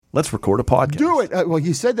Let's record a podcast. Do it. Well,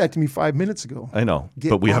 you said that to me 5 minutes ago. I know,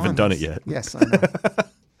 but we haven't done it yet. Yes, I know.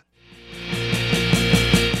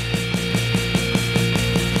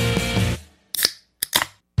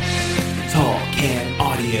 Talk and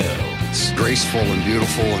audio. It's graceful and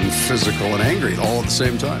beautiful and physical and angry all at the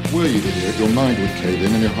same time. Were you idiot, your mind would cave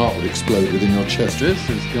in and your heart would explode within your chest. This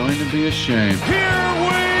is going to be a shame. Here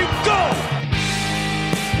we go!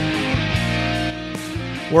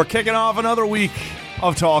 We're kicking off another week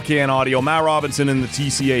of Talk and Audio. Matt Robinson in the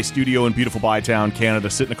TCA studio in beautiful Bytown, Canada,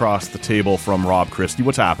 sitting across the table from Rob Christie.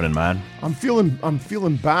 What's happening, man? I'm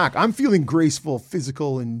feeling back. I'm feeling graceful,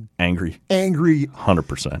 physical, and Angry.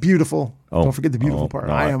 100%. Beautiful. Oh, don't forget the beautiful part.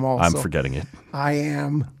 No, I am also. I'm forgetting it. I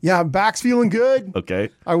am. Yeah, back's feeling good. Okay.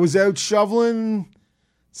 I was out shoveling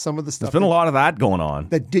some of the stuff. There's been a lot of that going on.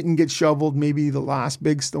 that didn't get shoveled. Maybe the last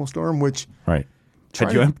big snowstorm, which Right.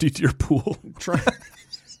 Had you emptied your pool?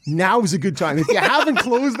 now is a good time. If you haven't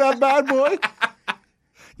closed that bad boy,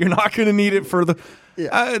 You're not going to need it for the...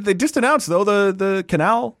 Yeah. They just announced, though, the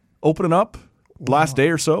canal opening up last day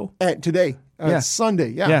or so. today, Yeah. Sunday,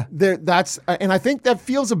 yeah. Yeah. That's and I think that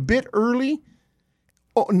feels a bit early.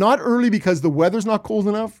 Oh, not early because the weather's not cold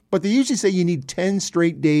enough, but they usually say you need 10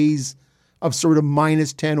 straight days of sort of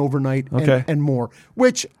minus 10 overnight and more,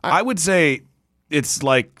 which I would say it's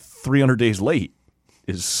like 300 days late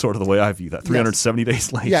is sort of the way I view that. 370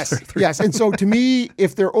 days late. Yes. And so to me,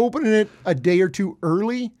 if they're opening it a day or two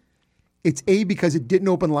early, it's because it didn't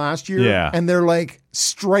open last year. Yeah. And they're like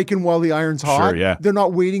striking while the iron's hot. Sure, yeah. They're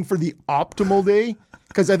not waiting for the optimal day.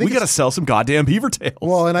 Because I think We got to sell some goddamn beaver tails.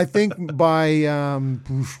 well, and I think by I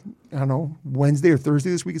don't know, Wednesday or Thursday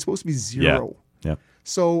this week, it's supposed to be 0. Yeah.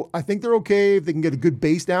 So I think they're okay if they can get a good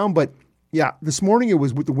base down. But yeah, this morning it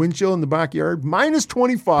was with the wind chill in the backyard, minus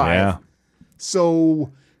 25. Yeah.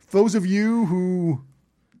 So those of you who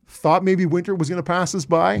thought maybe winter was going to pass us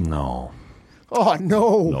by, No. oh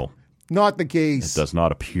no, No. not the case. It does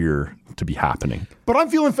not appear to be happening. But I'm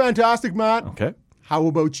feeling fantastic, Matt. Okay. How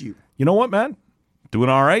about you? You know what, man? Doing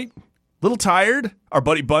all right. Little tired. Our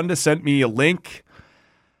buddy Bunda sent me a link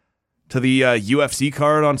to the UFC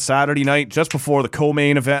card on Saturday night just before the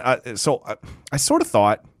co-main event. So I sort of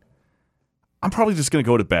thought I'm probably just going to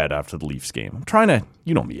go to bed after the Leafs game. I'm trying to,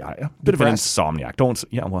 you know me, a bit of an insomniac.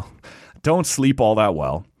 Don't sleep all that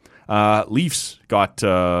well. Leafs got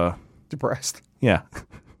Depressed. Yeah,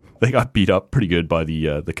 they got beat up pretty good by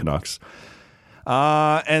the Canucks.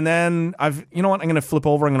 And then I'm going to flip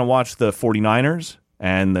over. I'm going to watch the 49ers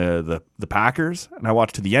and the Packers. And I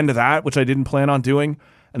watched to the end of that, which I didn't plan on doing.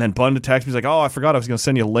 And then Bunda texted me. He's like, oh, I forgot I was going to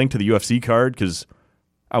send you a link to the UFC card because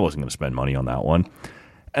I wasn't going to spend money on that one.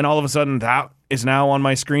 And all of a sudden, that is now on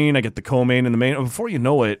my screen. I get the co-main and the main. Before you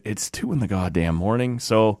know it, it's 2 in the goddamn morning.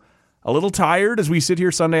 So a little tired as we sit here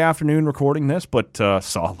Sunday afternoon recording this, but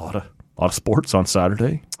saw a lot of sports on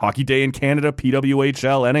Saturday. Hockey Day in Canada,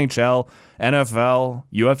 PWHL, NHL, NFL,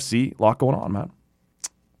 UFC. A lot going on, man.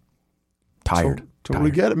 Tired.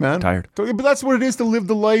 Totally get it, man. Tired. But that's what it is to live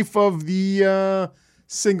the life of the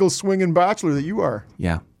single swinging bachelor that you are.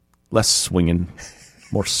 Yeah. Less swinging,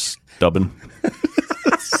 more stubbing.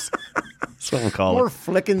 That's what we'll call More it.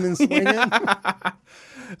 flicking than swinging.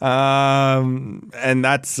 And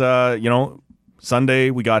that's, Sunday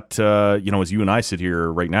we got, as you and I sit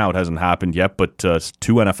here right now, it hasn't happened yet, but 2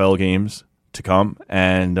 NFL games to come.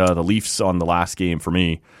 And the Leafs on the last game for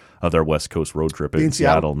me of their West Coast road trip in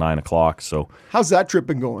Seattle, 9 o'clock. So how's that trip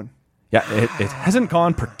been going? yeah, it hasn't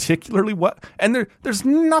gone particularly well. And there's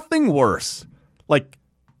nothing worse. Like,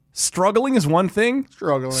 struggling is one thing.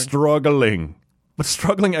 Struggling. But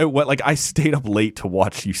struggling out what? Like, I stayed up late to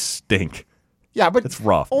watch you stink. Yeah, but it's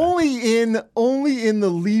rough. Only in the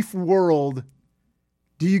Leaf world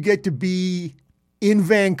do you get to be in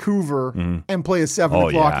Vancouver and play a 7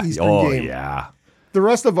 o'clock Eastern game. Oh, yeah. The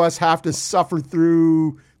rest of us have to suffer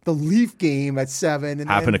through the Leaf game at 7. And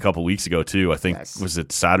happened a couple weeks ago, too. I think, was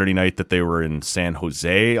it Saturday night that they were in San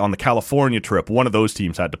Jose on the California trip? One of those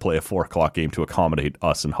teams had to play a 4 o'clock game to accommodate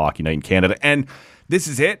us in Hockey Night in Canada. And this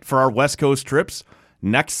is it for our West Coast trips.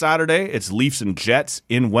 Next Saturday, it's Leafs and Jets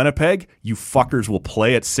in Winnipeg. You fuckers will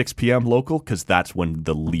play at 6 p.m. local because that's when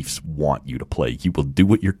the Leafs want you to play. You will do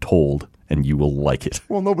what you're told, and you will like it.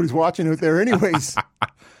 Well, nobody's watching out there anyways.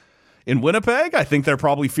 In Winnipeg, I think they're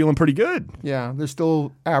probably feeling pretty good. Yeah, they're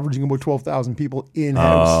still averaging about 12,000 people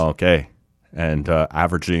in-house. Oh, okay. And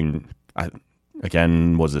averaging,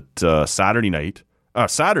 again, was it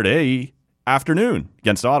Saturday afternoon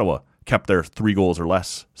against Ottawa, kept their 3 goals or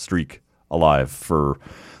less streak alive for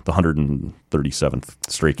the 137th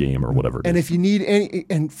straight game or whatever it is. And if you need any,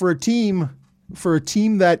 and for a team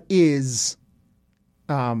that is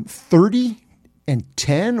 30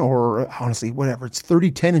 or honestly, whatever. It's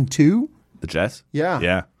 30-10-2. The Jets? Yeah.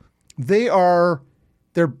 Yeah. They are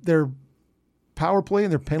their power play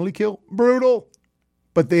and their penalty kill, brutal.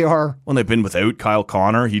 But they are. When they've been without Kyle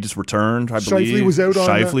Connor, he just returned, I believe.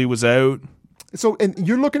 Shifley was out. So, and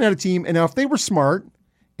you're looking at a team, and now if they were smart,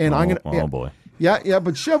 and Boy. Yeah,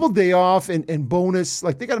 but shovel day off and bonus,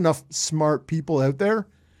 like they got enough smart people out there.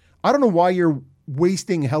 I don't know why you're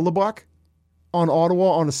wasting Hellebuck on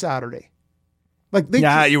Ottawa on a Saturday.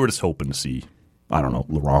 You were just hoping to see, I don't know,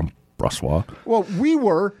 Laurent Brossoit. Well, we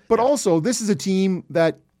were, but also this is a team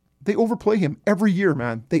that they overplay him every year,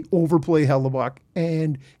 man. They overplay Hellebuck,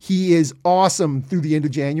 and he is awesome through the end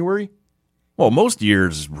of January. Well, most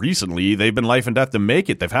years recently, they've been life and death to make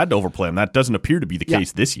it. They've had to overplay him. That doesn't appear to be the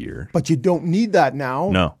case this year. But you don't need that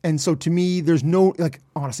now. No. And so to me, there's no,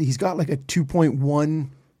 honestly, he's got a 2.1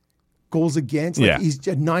 goals against. He's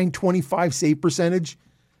a 925 save percentage.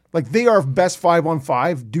 They are best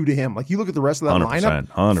 5-on-5 due to him. You look at the rest of that 100%, lineup,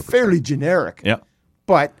 100%. fairly generic. Yeah.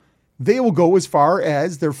 But they will go as far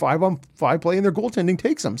as their 5-on-5 play and their goaltending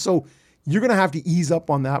takes them. So you're going to have to ease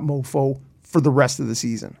up on that mofo for the rest of the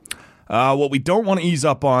season. What we don't want to ease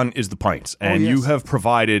up on is the pints. And you have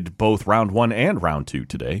provided both round 1 and round 2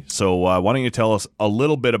 today. So why don't you tell us a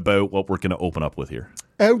little bit about what we're going to open up with here?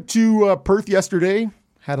 Out to Perth yesterday.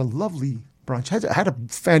 Had a lovely brunch. Had a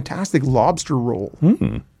fantastic lobster roll.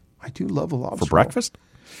 I do love a lobster For breakfast?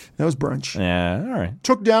 Roll. That was brunch. Yeah, all right.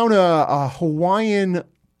 Took down a Hawaiian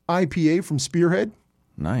IPA from Spearhead.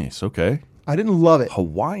 Nice, okay. I didn't love it.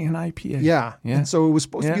 Hawaiian IPA. Yeah. And so it was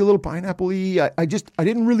supposed to be a little pineapple-y. I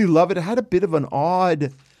didn't really love it. It had a bit of an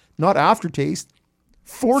odd, not aftertaste,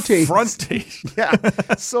 foretaste. Front taste. Yeah.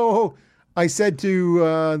 So I said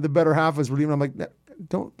to the better half as we're leaving, I'm like,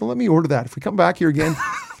 don't let me order that. If we come back here again.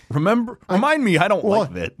 Remind me, I don't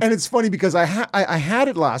like it. And it's funny because I had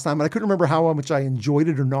it last time, and I couldn't remember how much I enjoyed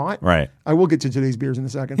it or not. Right. I will get to today's beers in a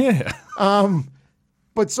second. Yeah.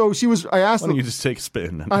 But so she was, I asked. Why don't you just take a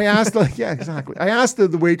spin? I asked, yeah, exactly. I asked the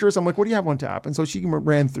waitress, I'm like, what do you have on tap? And so she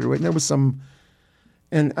ran through it, and there was some,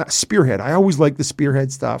 and Spearhead. I always like the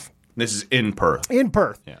Spearhead stuff. This is in Perth. In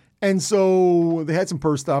Perth. Yeah. And so they had some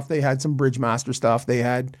Perth stuff. They had some Bridgemaster stuff. They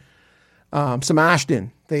had some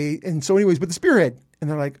Ashton. And so anyways, but the Spearhead. And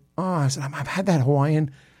they're like, I said, I've had that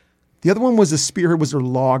Hawaiian. The other one was a Spearhead, was their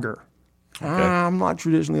lager. Okay. I'm not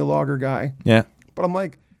traditionally a lager guy. Yeah. But I'm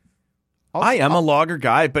like, I am a lager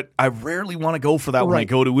guy, but I rarely want to go for that when I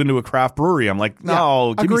go into a craft brewery. I'm like,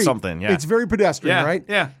 no, give me something. Yeah. It's very pedestrian, right?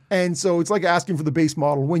 Yeah. And so it's like asking for the base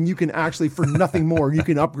model when you can actually, for nothing more, you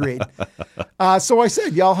can upgrade. So I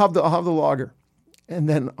said, I'll have the lager. And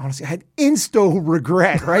then, honestly, I had insto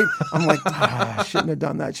regret, right? I'm like, I shouldn't have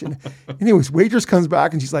done that. Anyways, waitress comes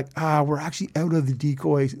back and she's like, we're actually out of the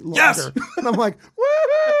decoy lager. Yes! And I'm like,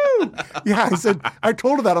 woohoo! Yeah, I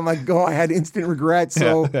told her that. I'm like, I had instant regret.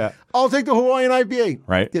 So I'll take the Hawaiian IPA.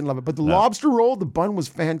 Right. Didn't love it. But the lobster roll, the bun was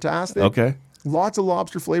fantastic. Okay. Lots of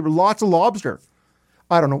lobster flavor, lots of lobster.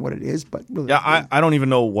 I don't know what it is, but really I don't even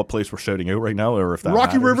know what place we're shouting out right now, or if that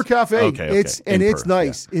Rocky matters. River Cafe. Okay. It's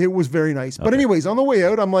nice. Yeah. It was very nice. But anyways, on the way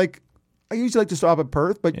out, I'm like, I usually like to stop at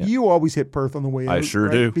Perth, but you always hit Perth on the way out. I sure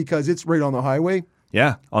do, because it's right on the highway.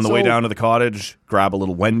 Yeah, on the way down to the cottage, grab a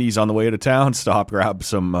little Wendy's on the way to town, stop, grab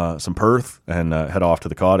some Perth, and head off to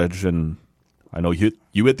the cottage. And I know you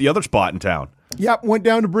hit the other spot in town. Yep, went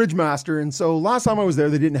down to Bridgemaster, and so last time I was there,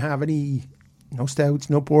 they didn't have no stouts,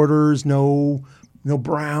 no porters, no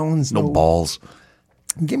browns. No balls.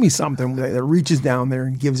 Give me something that reaches down there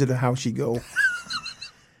and gives it a how she go.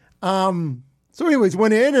 So anyways,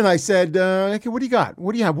 went in and I said, okay, what do you got?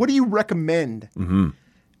 What do you have? What do you recommend? Mm-hmm.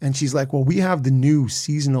 And she's like, well, we have the new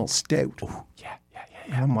seasonal stout. Oh, yeah.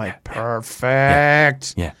 And I'm like,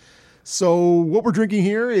 perfect. Yeah. So what we're drinking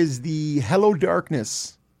here is the Hello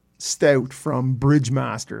Darkness stout from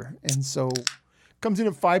Bridgemaster. And so comes in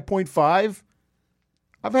at 5.5.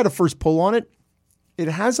 I've had a first pull on it. It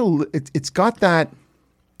has it's got that,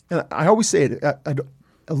 and I always say it,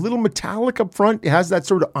 a little metallic up front. It has that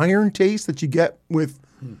sort of iron taste that you get with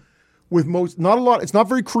most, not a lot. It's not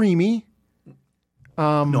very creamy.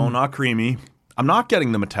 No, not creamy. I'm not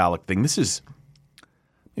getting the metallic thing. This is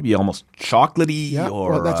maybe almost chocolatey. Yeah,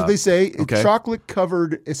 or well, that's what they say. Okay. It's chocolate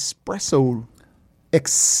covered espresso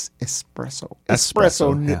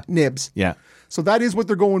nibs. Yeah. So that is what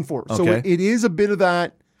they're going for. So Okay. it is a bit of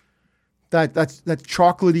that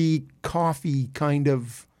chocolatey coffee kind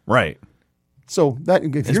of. Right. So that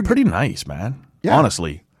It's pretty nice, man. Yeah.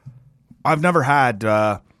 Honestly, I've never had.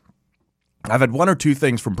 I've had one or two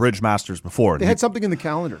things from Bridgemasters before. They had something in the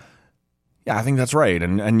calendar. Yeah, I think that's right.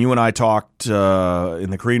 And you and I talked in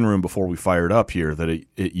the green room before we fired up here that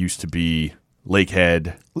it used to be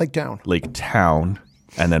Lakehead, Lake Town,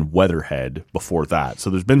 and then Weatherhead before that. So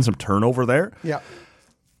there's been some turnover there. Yeah.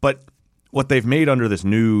 But what they've made under this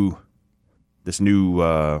new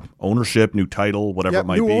ownership, new title, whatever it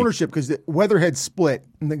might be. New ownership because the Weatherhead split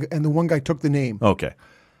and the one guy took the name. Okay.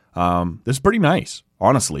 This is pretty nice,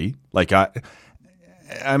 honestly. Like I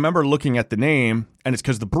remember looking at the name, and it's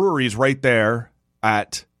because the brewery is right there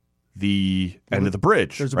at the end of the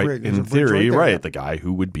bridge. There's a right? bridge. There's In a bridge theory, right there, yeah. the guy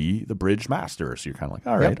who would be the bridge master. So you're kind of like,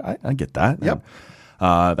 all right, Yep. I get that. Yep.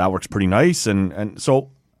 And, that works pretty nice. And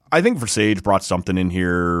so I think Versage brought something in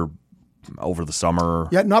here over the summer.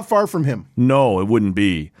 Yeah, not far from him. No, it wouldn't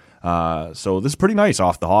be. So this is pretty nice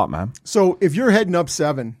off the hop, man. So if you're heading up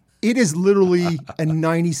 7, it is literally a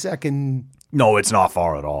 90-second No, it's not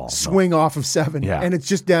far at all. swing off of 7. Yeah. And it's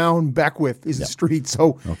just down Beckwith is the street.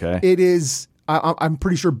 So Okay. it is, I'm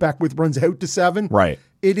pretty sure Beckwith runs out to 7. Right.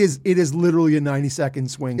 It is literally a 90-second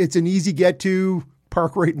swing. It's an easy get to,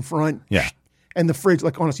 park right in front. Yeah. And the fridge,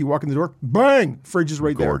 like honestly, you walk in the door, bang, fridge is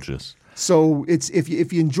right there. Gorgeous. So it's if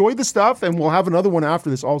you enjoy the stuff, and we'll have another one after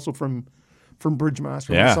this also from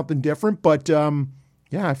Bridgemaster, Yeah. something different. But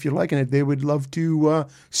if you're liking it, they would love to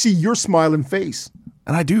see your smiling face.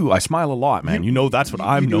 And I do. I smile a lot, man. You know that's what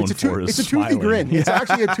I'm known for. It's Is a toothy smiling. grin. It's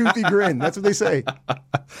actually a toothy grin. That's what they say.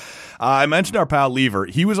 I mentioned our pal Lever.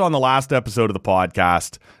 He was on the last episode of the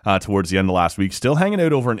podcast towards the end of last week, still hanging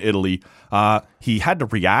out over in Italy. He had to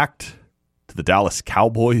react to the Dallas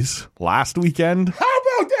Cowboys last weekend. How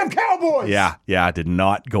about them Cowboys? Yeah, it did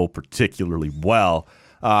not go particularly well.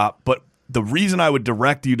 But the reason I would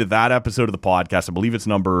direct you to that episode of the podcast, I believe it's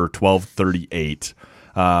number 1238.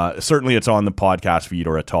 Certainly it's on the podcast feed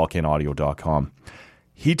or at tallcanaudio.com.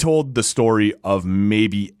 He told the story of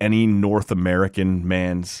maybe any North American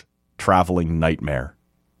man's traveling nightmare.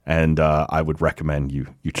 And I would recommend you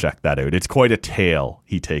check that out. It's quite a tale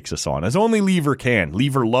he takes us on, as only Lever can.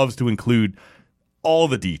 Lever loves to include all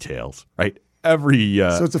the details, right? Every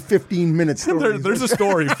So it's a 15-minute story. there's a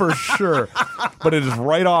story for sure, but it is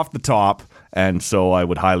right off the top, and so I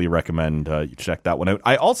would highly recommend you check that one out.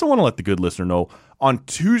 I also want to let the good listener know, on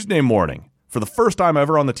Tuesday morning, for the first time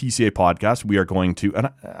ever on the TCA podcast, we are going to, and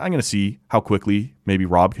I'm going to see how quickly maybe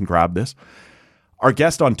Rob can grab this. Our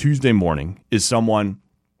guest on Tuesday morning is someone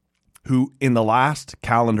who, in the last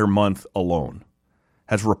calendar month alone,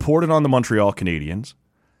 has reported on the Montreal Canadiens,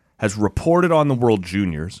 has reported on the World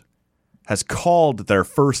Juniors, has called their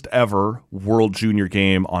first ever World Junior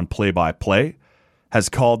game on play-by-play, has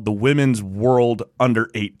called the Women's World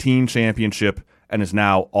Under-18 Championship, and is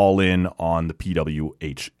now all in on the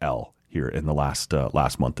PWHL here in the last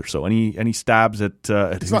month or so. Any stabs at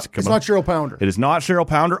It's not Cheryl Pounder. It is not Cheryl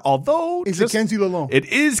Pounder, although Is it Kenzie Lalonde? It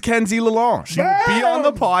is Kenzie Lalonde. She will be on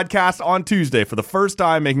the podcast on Tuesday for the first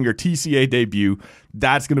time, making her TCA debut.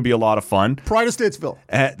 That's going to be a lot of fun. Pride of Stittsville.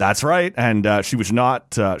 That's right. And she was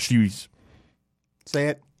not. Say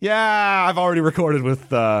it. Yeah, I've already recorded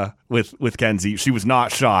with Kenzie. She was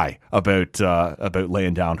not shy about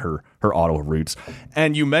laying down her auto roots.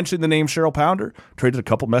 And you mentioned the name Cheryl Pounder. Traded a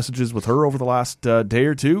couple messages with her over the last day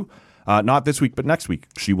or two. Not this week, but next week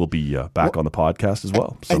she will be back on the podcast as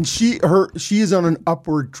well. So. And she is on an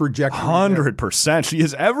upward trajectory. 100%. She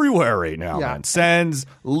is everywhere right now, Yeah. man. Sens,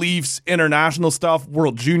 Leafs, international stuff,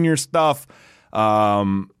 World Junior stuff,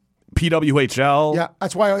 PWHL. Yeah,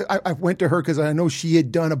 that's why I went to her, because I know she had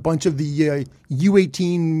done a bunch of the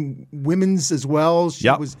U18 women's as well. She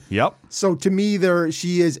was. Yep. So to me,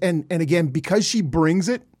 she is, and again, because she brings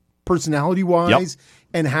it personality wise,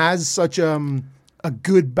 and has such a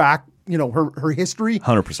good back, her history,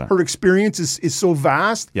 100%. her experience is so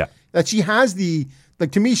vast. Yeah. That she has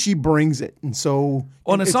to me, she brings it, and so.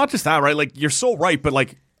 Well, and it's not just that, right? Like, you're so right, but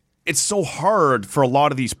like, it's so hard for a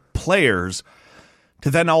lot of these players to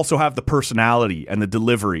then also have the personality and the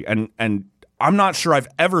delivery. And I'm not sure I've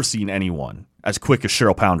ever seen anyone as quick as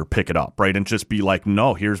Cheryl Pounder pick it up, right? And just be like,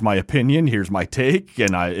 no, here's my opinion, here's my take,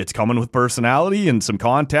 and it's coming with personality and some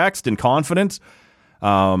context and confidence.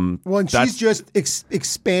 Well, and she's just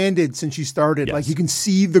expanded since she started. Yes. Like, you can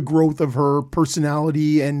see the growth of her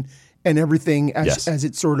personality and everything as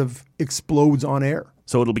it sort of explodes on air.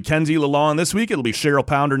 So it'll be Kenzie Lalonde this week. It'll be Cheryl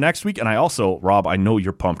Pounder next week. And I also, Rob, I know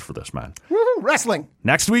you're pumped for this, man. Woo-hoo, wrestling.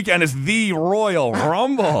 Next weekend is the Royal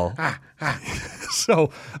Rumble.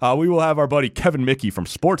 So we will have our buddy Kevin Mickey from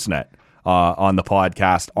Sportsnet on the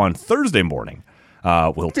podcast on Thursday morning.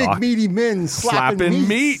 We'll Big talk meaty men slapping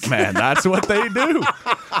meat, man. That's what they do.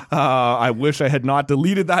 I wish I had not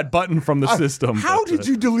deleted that button from the system. How did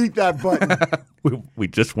you delete that button? We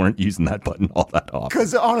just weren't using that button all that often.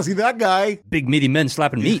 Because honestly, that guy, Big meaty men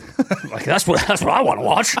slapping meat. Like that's what I want to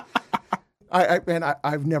watch.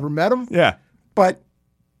 I've never met him. Yeah. but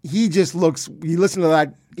he just looks, you listen to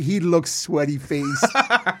that, he looks sweaty face.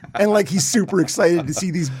 And like he's super excited to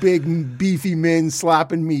see these big, beefy men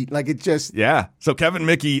slapping meat. Like it just. Yeah. So Kevin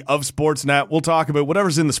Mickey of Sportsnet, we'll talk about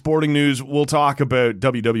whatever's in the sporting news. We'll talk about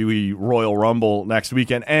WWE Royal Rumble next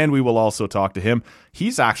weekend, and we will also talk to him.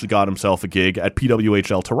 He's actually got himself a gig at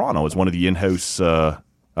PWHL Toronto as one of the in-house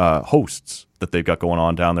hosts that they've got going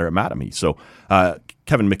on down there at Mattamy. So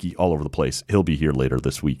Kevin Mickey all over the place. He'll be here later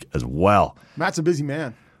this week as well. Matt's a busy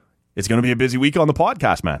man. It's going to be a busy week on the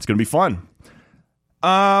podcast, Matt. It's going to be fun.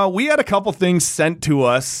 We had a couple things sent to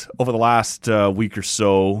us over the last week or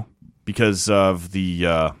so because of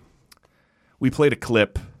the we played a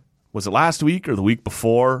clip. Was it last week or the week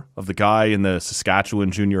before of the guy in the Saskatchewan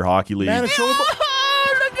Junior Hockey League? Manitoba.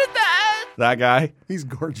 Look at that. That guy? He's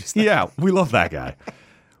gorgeous. Yeah, we love that guy.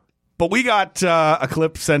 But we got a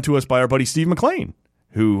clip sent to us by our buddy Steve McLean,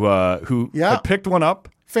 who had picked one up.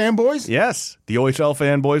 Fanboys? Yes, the OHL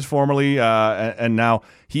fanboys formerly, and now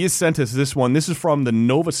he has sent us this one. This is from the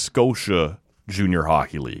Nova Scotia Junior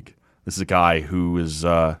Hockey League. This is a guy who has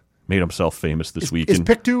made himself famous this week. Is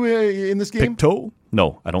Pinto in this game? Pinto?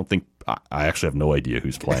 No, I don't think. I actually have no idea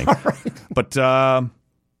who's playing. Right. But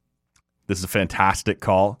this is a fantastic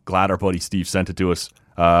call. Glad our buddy Steve sent it to us.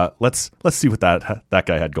 Let's see what that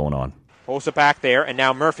guy had going on. Pulls it back there, and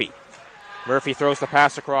now Murphy. Murphy throws the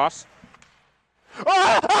pass across.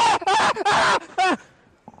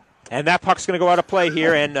 And that puck's going to go out of play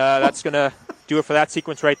here, and that's going to do it for that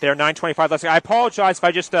sequence right there. 9:25 left. I apologize if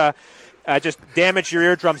I just damaged your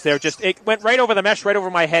eardrums there. It went right over the mesh, right over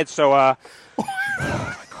my head. So I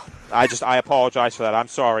apologize for that. I'm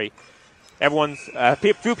sorry. Everyone's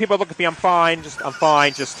few people look at me. I'm fine. I'm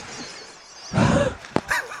fine.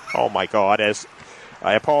 Oh my God!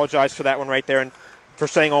 I apologize for that one right there, and for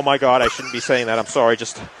saying "oh my God," I shouldn't be saying that. I'm sorry.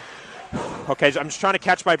 Okay, I'm just trying to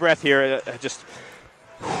catch my breath here.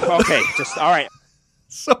 All right.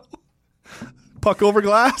 So, puck over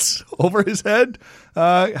glass, over his head,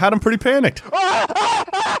 had him pretty panicked.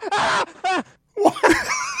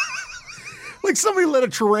 Like somebody let a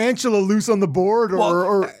tarantula loose on the board,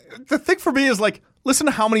 or the thing for me is like, listen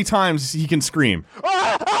to how many times he can scream.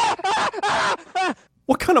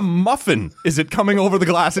 What kind of muffin is it coming over the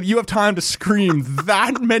glass that you have time to scream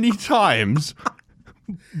that many times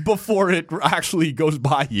before it actually goes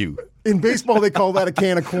by you? In baseball, they call that a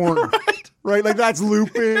can of corn. Right? Like that's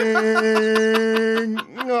looping.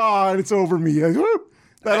 Oh, it's over me.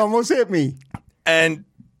 That almost hit me. And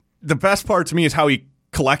the best part to me is how he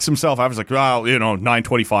collects himself. I was like,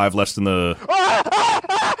 9:25 less than the...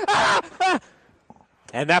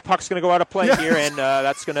 And that puck's going to go out of play here, and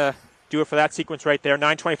that's going to do it for that sequence right there.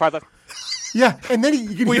 9:25 left. Yeah, and then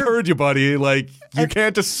you can we hear... heard you, buddy. Like, you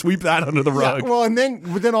can't just sweep that under the rug. Yeah, well,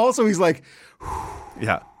 but then also he's like...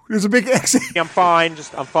 Yeah. There's a big exhale. I'm fine.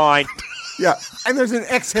 I'm fine. Yeah, and there's an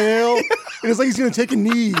exhale, and it's like he's going to take a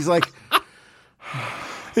knee. He's like...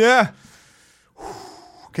 Yeah.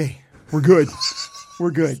 Okay, we're good.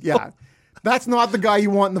 We're good, yeah. That's not the guy you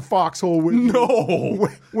want in the foxhole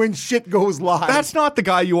when shit goes live. That's not the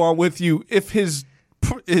guy you want with you if his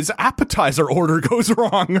appetizer order goes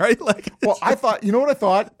wrong, right? Well, I thought, you know what I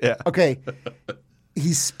thought? Yeah. Okay.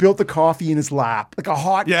 He spilt the coffee in his lap, like a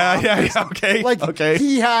hot coffee. Yeah, okay. Okay.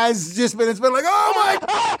 He has just been, it's been like, oh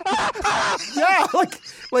my. Yeah, like.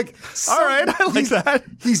 All right, I like that.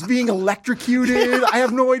 He's being electrocuted. I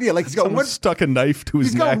have no idea. Like he's got stuck a knife to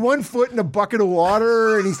his neck. He's got 1 foot in a bucket of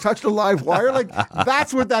water and he's touched a live wire. Like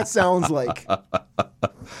that's what that sounds like.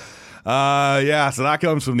 So that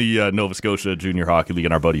comes from the Nova Scotia Junior Hockey League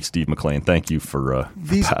and our buddy Steve McLean. Thank you for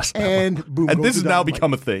passing and boom. And this has now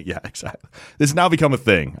become a thing. Yeah, exactly. This has now become a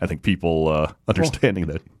thing. I think people understanding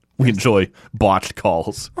that we enjoy botched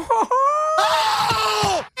calls. Look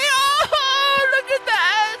at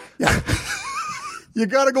that. Yeah. You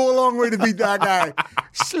got to go a long way to beat that guy.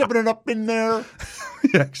 Slipping it up in there.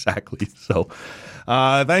 Yeah, exactly. So,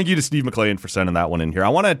 thank you to Steve McLean for sending that one in here. I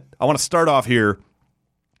want to start off here.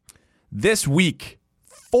 This week,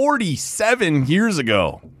 47 years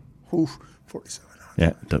ago. Oof, 47.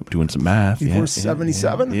 Yeah, doing some math. Before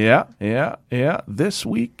 77? Yeah. This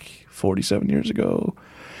week, 47 years ago,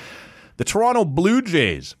 the Toronto Blue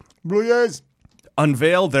Jays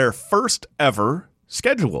unveiled their first ever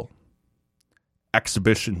schedule.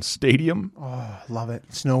 Exhibition Stadium. Oh, love it.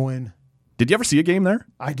 Snowing. Did you ever see a game there?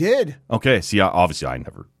 I did. Okay, see, obviously I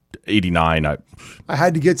never. 89. I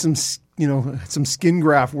had to get some skin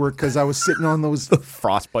graft work because I was sitting on those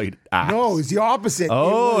frostbite ass. No, it was the opposite.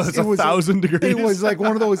 Oh, it's 1,000 degrees. It was like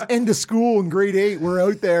one of those end of school in grade 8. We're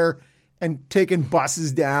out there and taking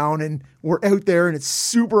buses down, and we're out there, and it's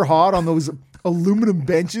super hot on those aluminum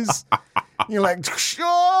benches. You're like,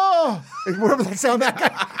 oh, whatever sound that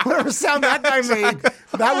guy made.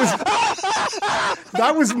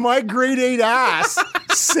 That was my grade 8 ass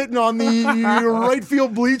sitting on the right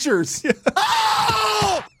field bleachers.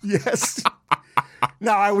 Yes.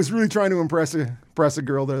 No, I was really trying to impress a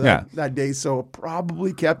girl there that day, so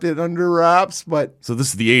probably kept it under wraps. But so this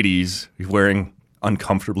is the 80s. You're wearing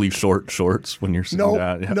uncomfortably short shorts when you're sitting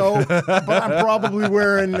down. Yeah. No, but I'm probably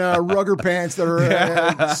wearing rugger pants that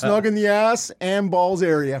are snug in the ass and balls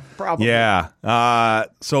area. Probably. Yeah.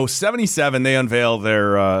 So 77, they unveil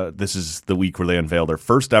their. This is the week where they unveil their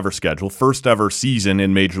first ever schedule, first ever season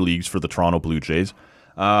in major leagues for the Toronto Blue Jays.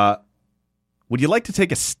 Would you like to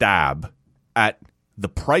take a stab at the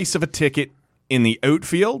price of a ticket in the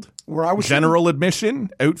outfield? Where I was general admission,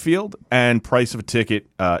 outfield, and price of a ticket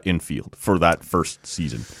infield for that first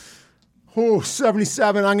season.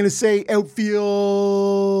 77. I'm going to say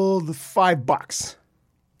outfield $5.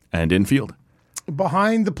 And infield?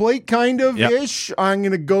 Behind the plate, kind of ish. Yep. I'm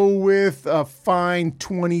going to go with a fine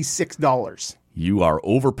 $26. You are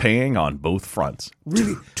overpaying on both fronts.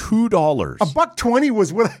 Really? $2. $1.20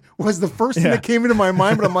 was the first thing that came into my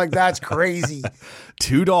mind, but I'm like, that's crazy.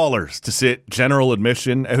 $2 to sit general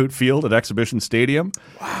admission outfield at Exhibition Stadium.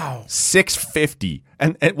 Wow. $6.50.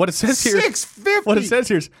 And what it says here. $6.50. What it says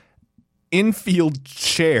here is infield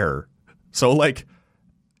chair. So like,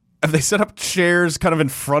 have they set up chairs kind of in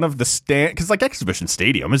front of the stand? Because like Exhibition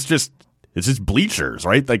Stadium, it's just bleachers,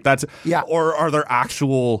 right? Like that's Or are there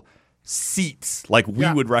actual seats like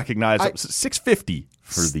we would recognize? $6.50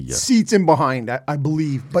 for the seats in behind, I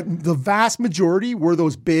believe, but the vast majority were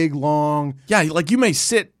those big, long. Yeah, like you may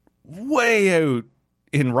sit way out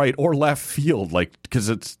in right or left field, like because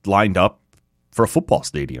it's lined up for a football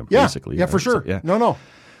stadium, basically. Yeah, for sure. So, No.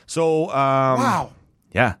 So, wow.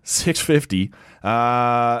 Yeah, $6.50.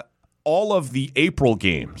 All of the April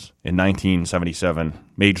games in 1977,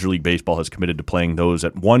 Major League Baseball has committed to playing those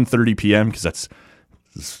at 1:30 p.m. because that's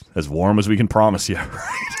as warm as we can promise you,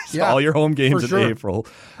 right? Yeah, all your home games in sure. April.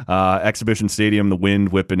 Exhibition Stadium, the wind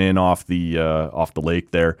whipping in off the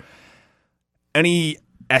lake there. Any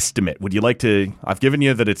estimate? Would you like to? I've given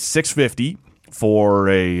you that it's $6.50 for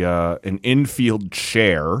an infield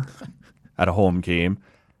chair at a home game.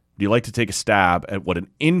 Would you like to take a stab at what an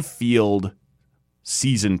infield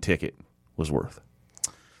season ticket was worth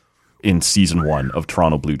in season 1 of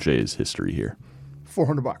Toronto Blue Jays history here?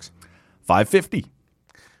 $400. $5.50.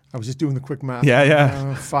 I was just doing the quick math.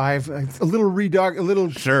 Yeah. 5, a little reduct, a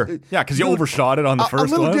little. Sure. Yeah, because you overshot it on the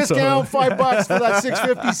first one. A little discount, $5 for that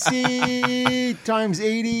 650 seat times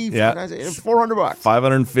 80. Yeah. $400.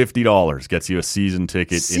 $550 gets you a season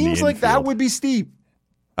ticket in the Seems like that would be steep.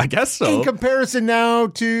 I guess so. In comparison now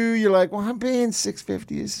to, you're like, well, I'm paying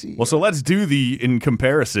 $650 a seat. Well, so let's do in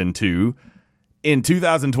comparison to, in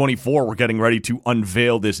 2024, we're getting ready to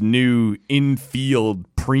unveil this new infield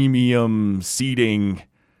premium seating,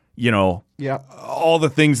 all the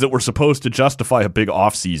things that were supposed to justify a big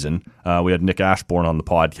offseason. We had Nick Ashbourne on the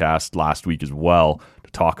podcast last week as well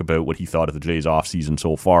to talk about what he thought of the Jays offseason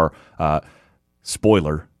so far.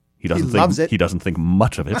 Spoiler. He doesn't think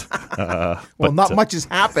much of it. Well, not much has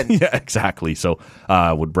happened. Yeah, exactly. So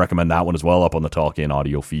would recommend that one as well up on the Talkane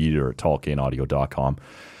audio feed or at talkaneaudio.com.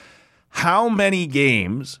 How many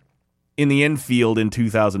games in the infield in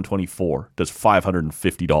 2024 does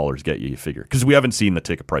 $550 get you figure? Because we haven't seen the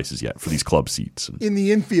ticket prices yet for these club seats. In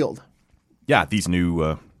the infield? Yeah, these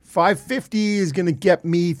new... $550 is going to get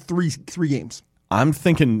me three games. I'm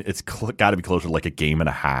thinking it's got to be closer to like a game and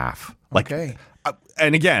a half. Okay.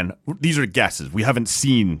 And again, these are guesses. We haven't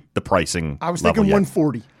seen the pricing. I was thinking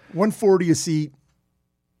 140. 140 a seat.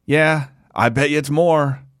 Yeah, I bet you it's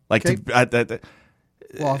more. Like,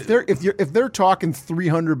 well, if they're talking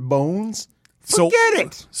 300 bones, forget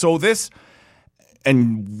it. So this,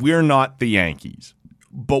 and we're not the Yankees,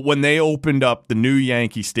 but when they opened up the new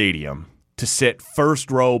Yankee Stadium to sit first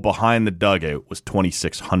row behind the dugout was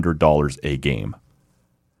 $2,600 a game.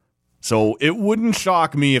 So it wouldn't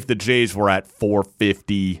shock me if the Jays were at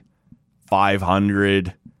 $450,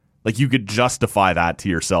 $500. Like you could justify that to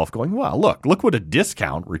yourself going, well, look what a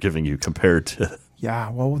discount we're giving you compared to. Yeah,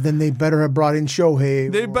 well, then they better have brought in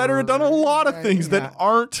Shohei. They better have done a lot of things that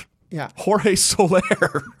aren't Jorge Soler.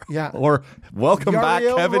 Yeah. Or welcome back,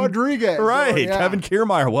 Kevin Rodriguez. Right, Kevin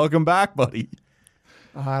Kiermaier. Welcome back, buddy.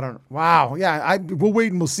 I don't know. Wow. Yeah, we'll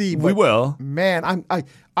wait and we'll see. We will. Man,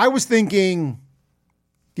 I was thinking,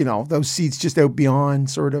 those seats just out beyond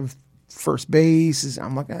sort of first base.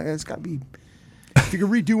 I'm like, it's got to be, if you're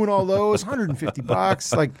redoing all those,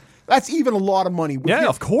 $150. Like, that's even a lot of money. Yeah,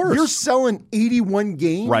 of course. You're selling 81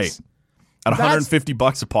 games. Right. At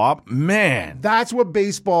 $150 a pop. Man. That's what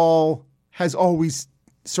baseball has always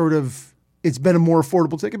sort of, it's been a more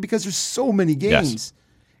affordable ticket because there's so many games. Yes.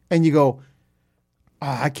 And you go,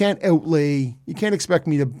 I can't outlay, you can't expect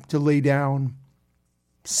me to lay down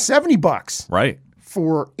 $70 Right.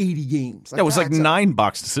 for 80 games. Yeah, it was like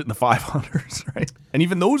 $9 to sit in the 500s, right? And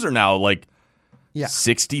even those are now like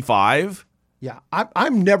 65. Yeah,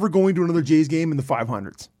 I'm never going to another Jays game in the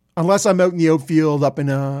 500s unless I'm out in the outfield up in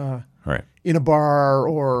a bar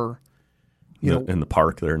or in the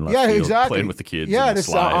park there in left field, exactly, playing with the kids. Yeah,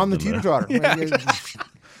 it's on the teeter-totter.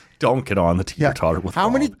 Don't get on the teeter-totter with how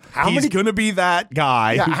Rob. He's going to be that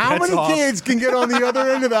guy. Yeah, who how gets many off. kids can get on the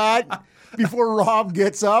other end of that before Rob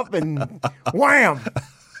gets up and wham?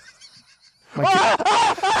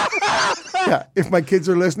 If my kids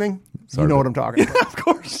are listening, you know what I'm talking about. Of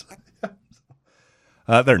course.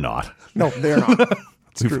 They're not. No, they're not.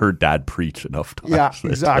 We've heard Dad preach enough times. Yeah,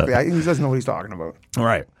 exactly. He doesn't know what he's talking about. All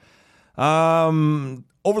right.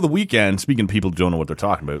 Over the weekend, speaking of people who don't know what they're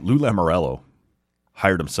talking about, Lou Lamoriello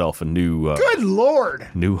hired himself a new good Lord,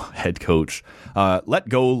 new head coach. Let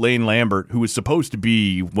go Lane Lambert, who was supposed to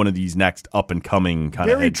be one of these next up and coming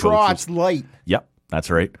kind of head coaches. Barry Trotz light. Yep, that's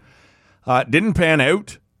right. Didn't pan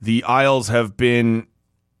out. The Isles have been,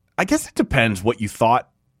 I guess it depends what you thought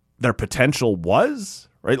their potential was,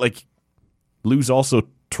 right? Like, Lou's also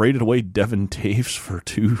traded away Devin Taves for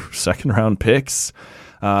 2 second-round picks.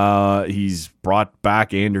 He's brought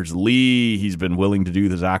back Anders Lee. He's been willing to do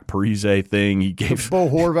the Zach Parise thing. He gave Bo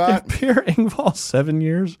Horvat, Pierre Engvall 7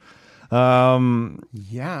 years.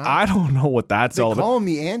 Yeah, I don't know what that's all about. They call him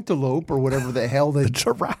the antelope or whatever the hell the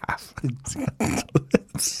giraffe.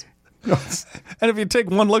 And if you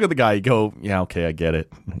take one look at the guy, you go, yeah, okay, I get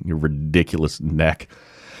it. Your ridiculous neck.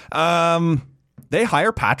 They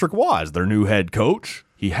hire Patrick Waugh as their new head coach.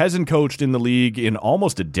 He hasn't coached in the league in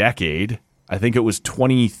almost a decade. I think it was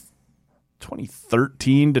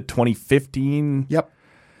 2013 to 2015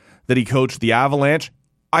 that he coached the Avalanche.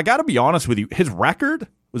 I got to be honest with you, his record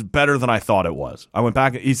was better than I thought it was. I went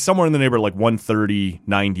back, he's somewhere in the neighborhood like 130,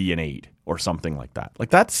 90, and 8 or something like that. Like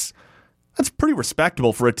that's pretty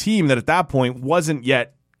respectable for a team that at that point wasn't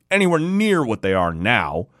yet anywhere near what they are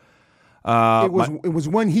now. It was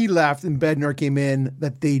when he left and Bednar came in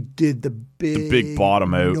that they did the big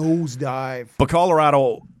bottom out nosedive. But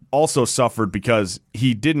Colorado also suffered because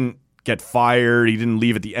he didn't get fired. He didn't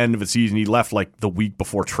leave at the end of the season. He left like the week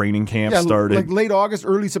before training camp started. Like late August,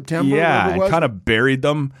 early September. Yeah, and kind of buried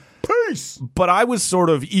them. Peace. But I was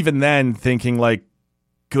sort of even then thinking like,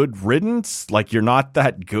 good riddance. Like you're not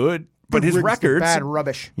that good. But his records, bad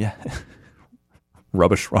rubbish. Yeah,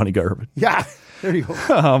 rubbish. Ronnie Garvin. Yeah, there you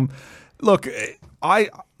go. Look,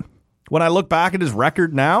 when I look back at his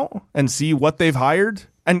record now and see what they've hired,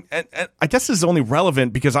 and I guess this is only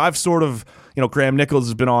relevant because I've sort of, Graham Nichols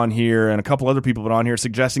has been on here and a couple other people have been on here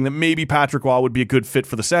suggesting that maybe Patrick Waugh would be a good fit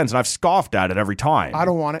for the Sens, and I've scoffed at it every time. I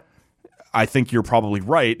don't want it. I think you're probably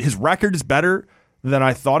right. His record is better than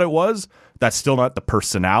I thought it was. That's still not the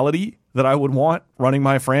personality that I would want running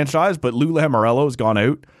my franchise, but Lou Lamoriello has gone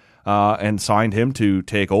out and signed him to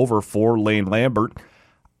take over for Lane Lambert.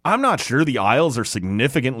 I'm not sure the Isles are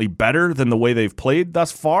significantly better than the way they've played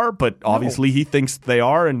thus far, but obviously he thinks they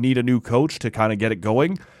are and need a new coach to kind of get it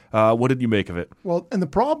going. What did you make of it? Well, and the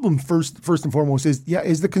problem first and foremost is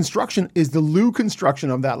the Lou construction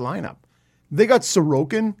of that lineup. They got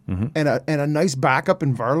Sorokin and a nice backup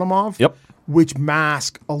in Varlamov, which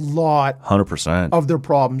mask a lot 100% of their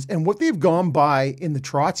problems. And what they've gone by in the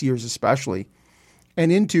Trotz years especially,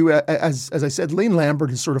 and into, as I said, Lane Lambert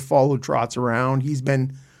has sort of followed Trotz around. He's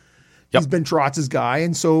been Trotz's guy.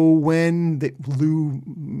 And so when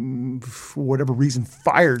Lou, for whatever reason,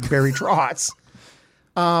 fired Barry Trotz,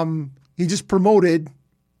 he just promoted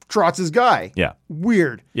Trotz's guy. Yeah.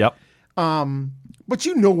 Weird. Yep. But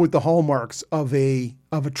you know what the hallmarks of a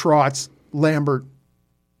Trotz Lambert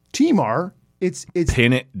team are. It's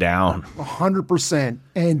pin it down 100%.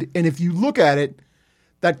 And if you look at it,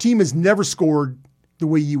 that team has never scored the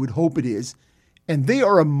way you would hope it is, and they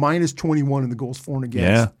are a minus 21 in the goals for and against.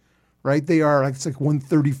 Yeah. Right? They are it's like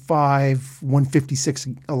 135, 156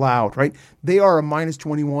 allowed. Right? They are a minus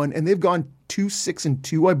 21, and they've gone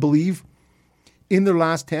 2-6-2, I believe, in their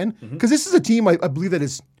last 10. Because this is a team I believe that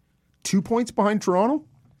is 2 points behind Toronto.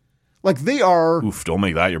 Like they are. Oof! Don't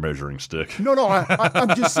make that your measuring stick. No.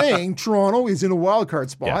 I'm just saying Toronto is in a wild card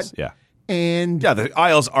spot. Yes. Yeah. And the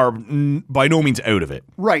Isles are by no means out of it.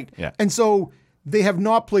 Right. Yeah. And so they have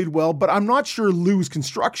not played well, but I'm not sure Lou's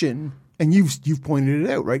construction, and you've pointed it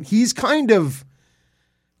out, right? He's kind of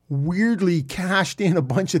weirdly cashed in a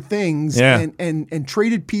bunch of things and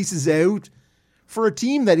traded pieces out for a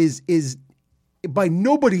team that is by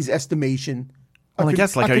nobody's estimation Well, I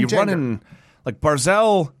guess, like, are you running... Like,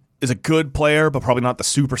 Barzal is a good player, but probably not the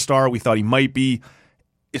superstar we thought he might be.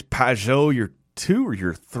 Is Pajot your 2 or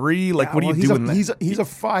your 3? Like, what are you doing? He's a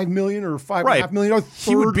 $5 million or $5.5 million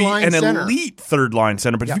He would be an center. elite third-line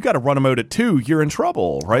center, but if you got to run him out at 2, you're in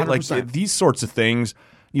trouble, right? 100%. Like, these sorts of things,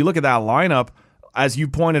 you look at that lineup, as you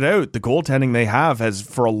pointed out, the goaltending they have has,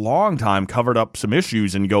 for a long time, covered up some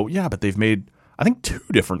issues, and you go, yeah, but they've made, I think, 2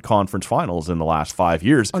 different conference finals in the last 5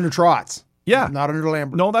 years. Under Trotz. Yeah. Not under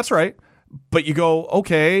Lambert. No, that's right. But you go,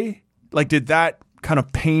 okay, like, did that kind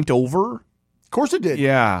of paint over? Of course it did.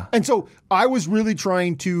 Yeah. And so I was really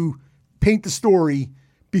trying to paint the story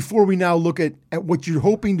before we now look at what you're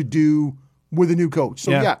hoping to do with a new coach.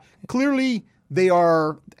 So, yeah, clearly they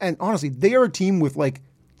are, and honestly, they are a team with like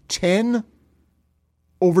 10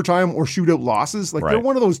 overtime or shootout losses. Like, they're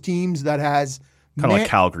one of those teams that has kind of like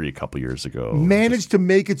Calgary a couple years ago. Managed to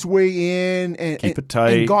make its way in and keep it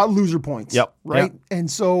tight. And got loser points. Yep. Right? Yep. And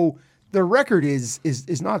so their record is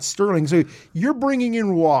not sterling. So you're bringing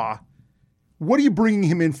in Roy. What are you bringing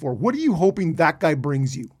him in for? What are you hoping that guy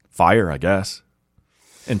brings you? Fire, I guess.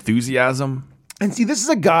 Enthusiasm. And see, this is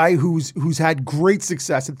a guy who's had great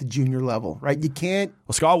success at the junior level, right? You can't...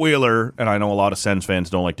 Well, Scott Wheeler, and I know a lot of Sens fans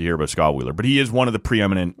don't like to hear about Scott Wheeler, but he is one of the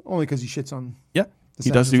preeminent... Only because he shits on... Yeah,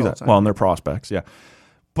 he does do that. Well, and their prospects, yeah.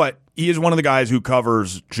 But he is one of the guys who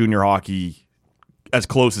covers junior hockey as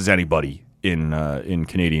close as anybody in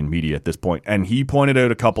Canadian media at this point. And he pointed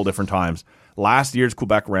out a couple different times, last year's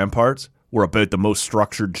Quebec Ramparts were about the most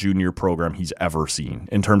structured junior program he's ever seen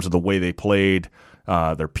in terms of the way they played,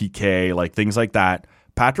 their PK, like things like that.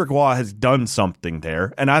 Patrick Roy has done something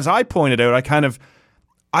there. And as I pointed out, I kind of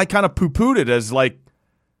poo-pooed it as like,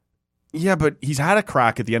 yeah, but he's had a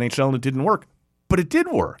crack at the NHL and it didn't work. But it did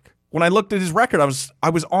work. When I looked at his record, I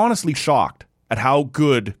was honestly shocked at how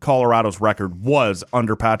good Colorado's record was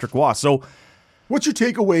under Patrick Roy. So, what's your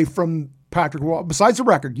takeaway from Patrick Roy besides the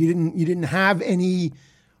record? You didn't have any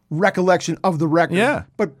recollection of the record. Yeah.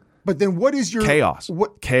 But then what is your chaos?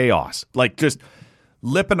 Chaos. Like, just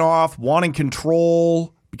lipping off, wanting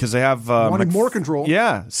control because they have wanting more control.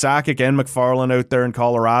 Yeah, Sakic and McFarland out there in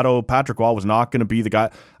Colorado. Patrick Roy was not going to be the guy.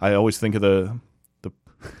 I always think of the.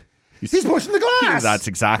 He's pushing the glass. That's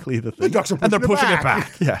exactly the thing. The Ducks are pushing and they're pushing it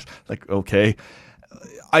back. Yeah, like, okay.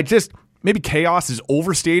 Maybe chaos is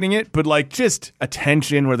overstating it, but like just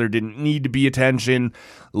attention where there didn't need to be attention,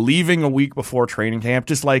 leaving a week before training camp,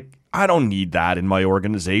 just like, I don't need that in my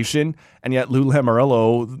organization. And yet Lou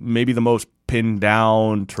Lamoriello, maybe the most pinned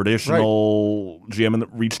down traditional GM, that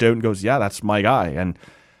reached out and goes, yeah, that's my guy. And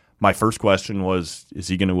my first question was, is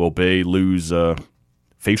he going to obey Lou's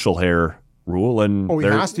facial hair rule? And he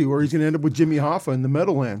has to, or he's going to end up with Jimmy Hoffa in the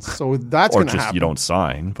Meadowlands. So that's going to happen. Or just you don't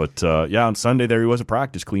sign. But on Sunday there he was at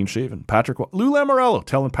practice, clean shaven. Lou Lamoriello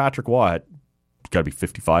telling Patrick Watt, he's got to be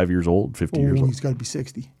 55 years old, 50 years old. He's got to be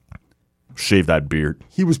 60. Shave that beard.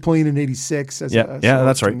 He was playing in 86. That's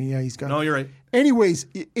right. Yeah, he's got. No, you're right. Anyways,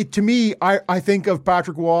 to me, I think of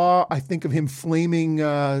Patrick Waugh. I think of him flaming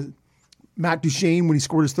Matt Duchene when he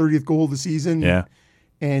scored his 30th goal of the season. Yeah.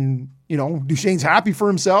 And, Duchene's happy for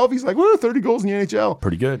himself. He's like, woo, 30 goals in the NHL.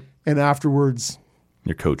 Pretty good. And afterwards,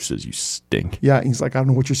 your coach says you stink. Yeah, he's like, I don't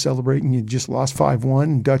know what you're celebrating. You just lost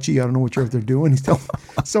 5-1. Dutchy, I don't know what you're out there doing. He's telling.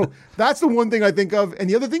 So that's the one thing I think of. And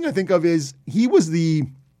the other thing I think of is he was the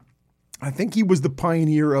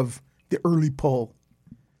pioneer of the early pull.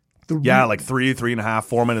 Like 3.5,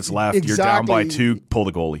 4 minutes left. Exactly. You're down by 2, pull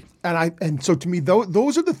the goalie. And so to me,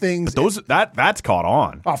 those are the things. But that's caught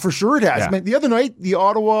on. Oh, for sure it has. Yeah. Man, the other night, the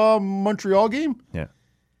Ottawa-Montreal game. Yeah.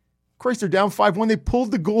 Christ, they're down 5-1. They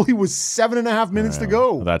pulled the goalie with 7.5 minutes to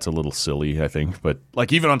go. Well, that's a little silly, I think. But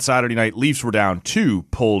like even on Saturday night, Leafs were down 2,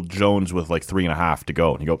 pulled Jones with like 3.5 to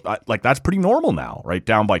go. And you go, like, that's pretty normal now, right?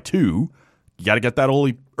 Down by 2. You got to get that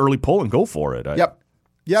early pull and go for it.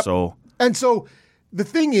 Yep. So the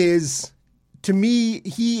thing is, to me,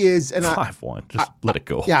 he is... 5-1. Just let it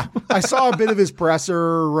go. Yeah. I saw a bit of his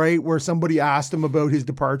presser, right, where somebody asked him about his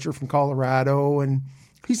departure from Colorado, and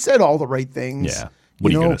he said all the right things. Yeah.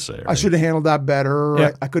 What are you going to say? Right? I should have handled that better.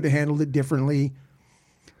 Yeah. I could have handled it differently.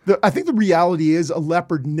 I think the reality is a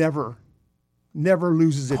leopard never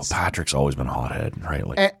loses its... Patrick's always been a hothead, right?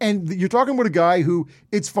 Like, and you're talking about a guy who,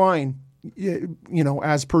 it's fine,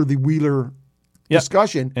 as per the Wheeler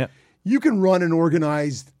discussion, you can run an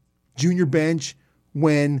organized junior bench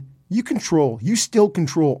when you still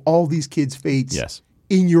control all these kids' fates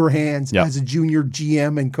in your hands as a junior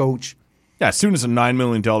GM and coach. Yeah, as soon as a $9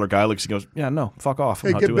 million guy looks and goes, yeah, no, fuck off.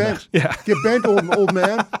 I'm not doing bent. that. Yeah. Get bent, old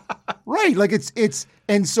man. Right. Like it's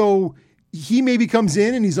and so he maybe comes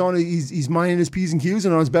in and he's minding his P's and Q's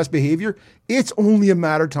and on his best behavior. It's only a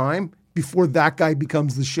matter of time before that guy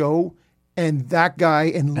becomes the show, and that guy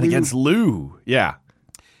and Lou, against Lou, yeah,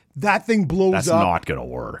 that thing blows that's up. not going to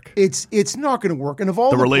work. It's not going to work. And of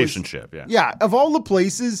all The the relationship, places, of all the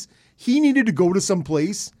places, he needed to go to some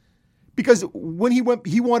place because when he went,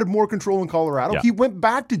 he wanted more control in Colorado. Yeah. He went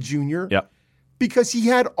back to junior Yeah. because he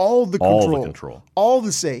had all the control, all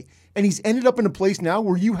the say. And he's ended up in a place now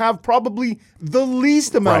where you have probably the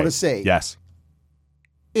least amount of say. Yes.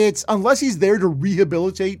 It's unless he's there to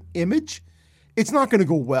rehabilitate image, it's not going to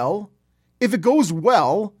go well. If it goes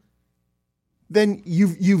well, then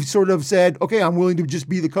you've sort of said, okay, I'm willing to just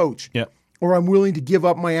be the coach. Yeah. Or I'm willing to give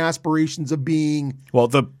up my aspirations of being. Well,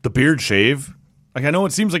 the beard shave, like I know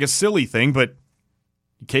it seems like a silly thing, but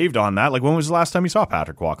he caved on that. Like when was the last time you saw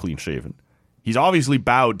Patrick Waugh clean shaven? He's obviously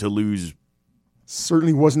bowed to lose.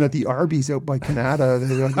 Certainly wasn't at the Arby's out by Canada,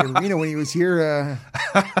 the arena when he was here.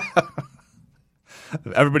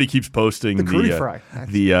 Everybody keeps posting the curly fry,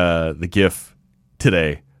 the GIF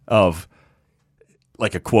today of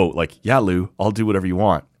like a quote, like, yeah, Lou, I'll do whatever you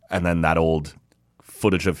want. And then that old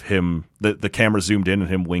footage of him, the camera zoomed in and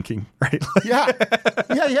him winking, right?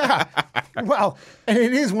 Yeah. Well, and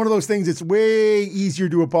it is one of those things, it's way easier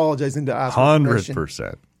to apologize than to ask for permission.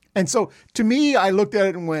 100%. And so to me, I looked at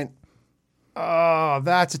it and went, oh,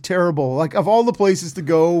 that's a terrible. Like of all the places to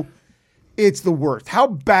go, it's the worst. How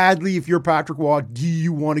badly, if you're Patrick Waugh, do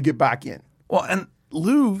you want to get back in? Well, and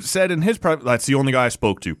Lou said in his private, that's the only guy I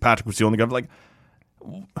spoke to. Patrick was the only guy. Like,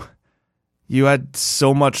 you had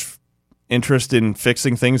so much interest in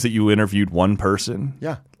fixing things that you interviewed one person.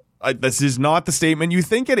 Yeah. This is not the statement you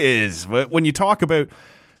think it is. When you talk about,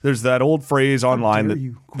 there's that old phrase online that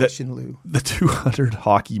you question Lou. The 200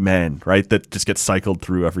 hockey men, right, that just get cycled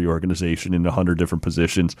through every organization in 100 different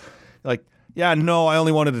positions. Like, yeah, no, I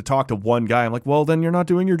only wanted to talk to one guy. I'm like, well, then you're not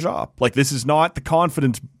doing your job. Like, this is not the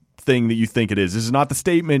confidence thing that you think it is. This is not the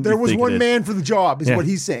statement. There was one man for the job, is what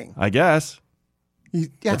he's saying. I guess.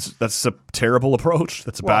 That's a terrible approach.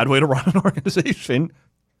 That's a bad way to run an organization.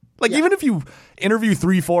 Like, even if you interview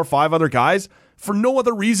 3, 4, 5 other guys for no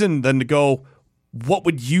other reason than to go, what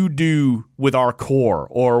would you do with our core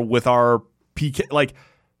or with our PK? Like,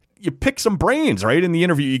 you pick some brains, right? In the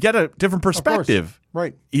interview, you get a different perspective.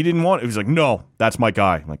 Right. He didn't want it. He was like, no, that's my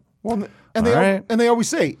guy. I'm like, well, and they always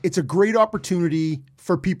say it's a great opportunity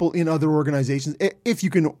for people in other organizations if you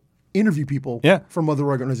can interview people from other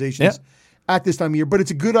organizations at this time of year. But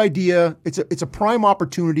it's a good idea. It's a prime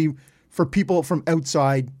opportunity for people from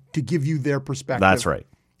outside to give you their perspective. That's right.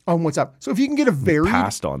 On what's up. So if you can get a very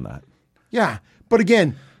passed on that. Yeah. But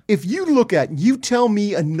again, if you tell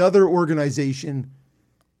me another organization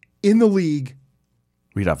in the league,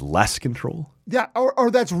 we'd have less control. Yeah,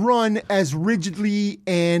 or that's run as rigidly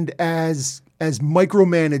and as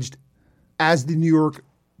micromanaged as the New York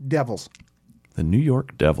Devils. The New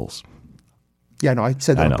York Devils. Yeah, no, I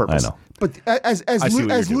said that on purpose. I know. But as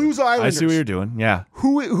Lou's Islanders, I see what you're doing. Yeah.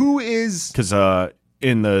 Who is? Because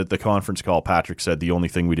in the conference call, Patrick said the only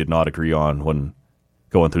thing we did not agree on when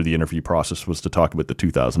going through the interview process was to talk about the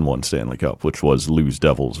 2001 Stanley Cup, which was Lou's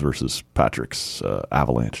Devils versus Patrick's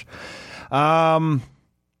Avalanche.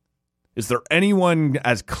 Is there anyone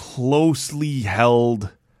as closely held?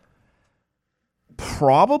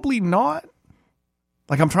 Probably not.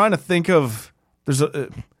 Like, I'm trying to think of,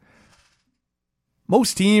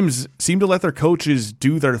 most teams seem to let their coaches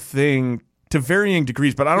do their thing to varying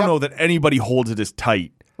degrees, but I don't know that anybody holds it as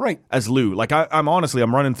tight as Lou. Like, I'm honestly,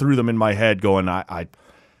 I'm running through them in my head going, I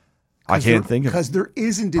can't think of it. Because there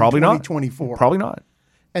isn't in Probably 2024. Probably not.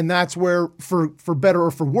 And that's where, for better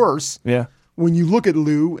or for worse, when you look at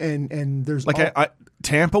Lou and there's like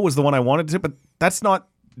Tampa was the one I wanted to, but that's not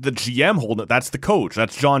the GM holding it. That's the coach.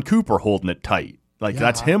 That's John Cooper holding it tight. Like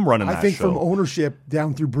that's him running that show. I think from ownership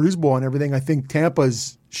down through Brisbois and everything, I think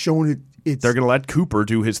Tampa's shown it. They're going to let Cooper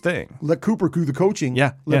do his thing. Let Cooper do the coaching.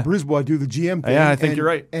 Let Brisbois do the GM thing. Yeah, I think you're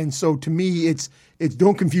right. And so to me, it's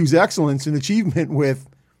don't confuse excellence and achievement with.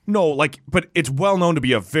 No, but it's well known to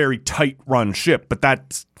be a very tight run ship. But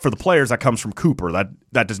that's for the players that comes from Cooper.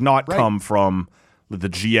 That does not come from the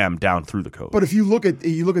GM down through the coach. But if you look at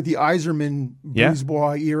the Yzerman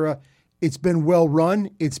Brisbois era, it's been well run.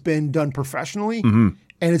 It's been done professionally, and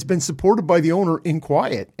it's been supported by the owner in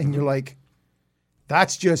quiet. And you're like,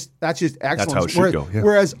 that's just excellent. That's how it should go. Yeah.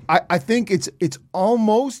 Whereas I think it's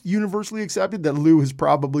almost universally accepted that Lou has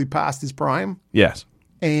probably passed his prime. Yes,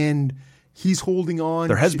 and he's holding on.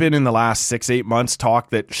 There has been in the last 6-8 months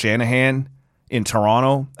talk that Shanahan in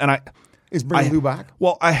Toronto is bringing Lou back.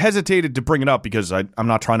 Well, I hesitated to bring it up because I'm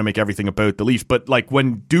not trying to make everything about the Leafs, but like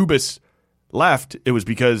when Dubas left, it was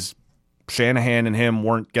because Shanahan and him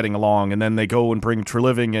weren't getting along, and then they go and bring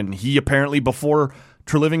Treliving, and he apparently before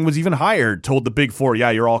Treliving was even hired, told the Big Four, yeah,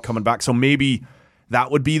 you're all coming back. So maybe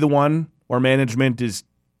that would be the one where management is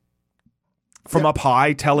from up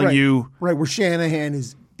high telling you. Right, where Shanahan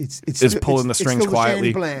is pulling the strings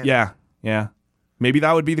quietly. Yeah. Yeah. Maybe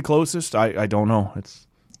that would be the closest. I don't know.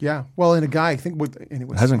 Yeah. Well, and a guy, I think,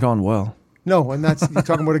 anyways. It hasn't gone well. No, and that's you're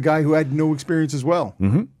talking about a guy who had no experience as well.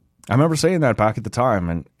 Mm-hmm. I remember saying that back at the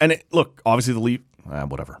time. And look, obviously the Leaf,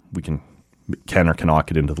 whatever. We can or cannot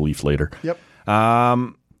get into the Leafs later. Yep.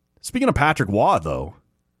 Speaking of Patrick Waugh, though,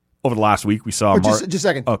 over the last week we saw just a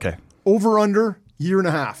second. Okay. Over under year and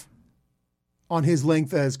a half on his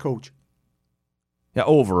length as coach. Yeah,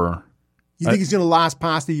 over. You think he's going to last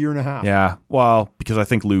past a year and a half? Yeah. Well, because I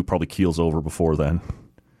think Lou probably keels over before then.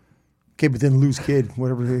 Okay, but then Lou's kid,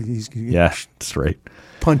 whatever he's yeah, straight.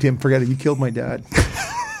 Punt him. Forget it. You killed my dad.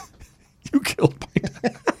 You killed my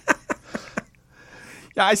dad.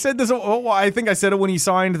 Yeah, I said this. I think I said it when he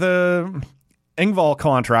signed the Engvall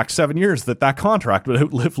contract, 7 years, that contract would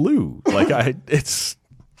outlive Lou. Like I'm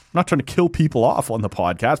not trying to kill people off on the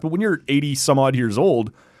podcast, but when you're 80 some odd years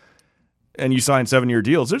old and you sign 7-year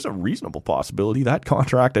deals, there's a reasonable possibility that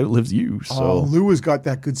contract outlives you. So Lou has got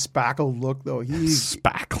that good spackle look, though.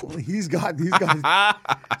 Spackle. He's got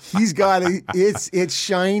it's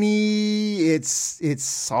shiny. It's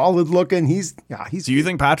solid looking. He's. Do you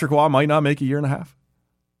think Patrick Waugh might not make a year and a half?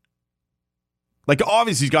 Like,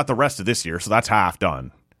 obviously, he's got the rest of this year, so that's half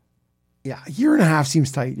done. Yeah, a year and a half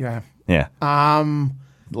seems tight. Yeah. Yeah.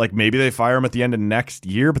 Like maybe they fire him at the end of next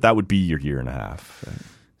year, but that would be your year and a half.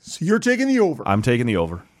 So you're taking the over. I'm taking the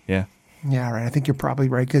over. Yeah. Yeah, right. I think you're probably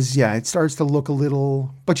right because it starts to look a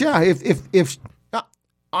little. But yeah, if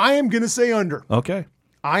I am going to say under. Okay.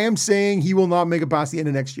 I am saying he will not make it past the end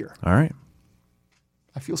of next year. All right.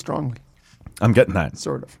 I feel strongly. I'm getting that.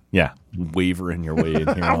 Sort of. Yeah. Wavering your way in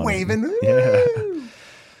here. I'm waving.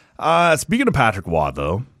 Yeah. Speaking of Patrick Waugh,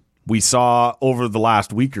 though, we saw over the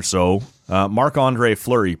last week or so, Marc-Andre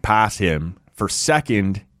Fleury pass him for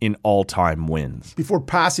second in all-time wins. Before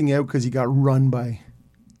passing out because he got run by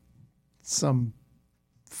some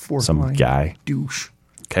fourth-line guy. Douche.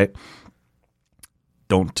 Okay.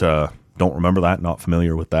 Don't remember that. Not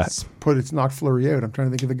familiar with that. It's knocked Fleury out. I'm trying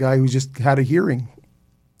to think of the guy who just had a hearing.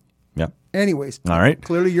 Yep. Anyways. All right.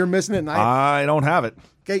 Clearly you're missing it. And I don't have it.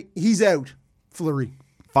 Okay. He's out. Fleury.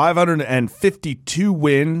 552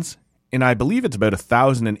 wins in, I believe it's about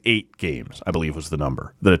 1,008 games, I believe was the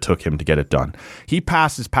number that it took him to get it done. He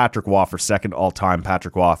passes Patrick Waugh for second all-time.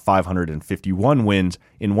 Patrick Waugh, 551 wins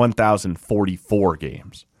in 1,044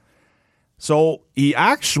 games. So he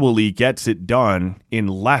actually gets it done in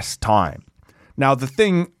less time. Now, the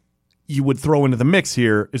thing you would throw into the mix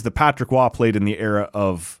here is that Patrick Waugh played in the era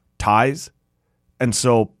of ties, and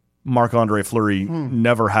so Marc-Andre Fleury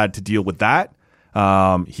never had to deal with that.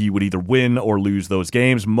 He would either win or lose those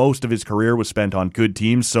games. Most of his career was spent on good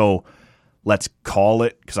teams, so let's call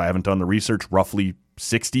it, because I haven't done the research, roughly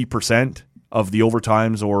 60% of the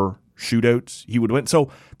overtimes or shootouts he would win.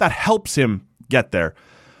 So that helps him get there.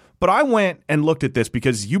 But I went and looked at this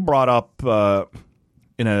because you brought up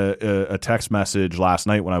in a text message last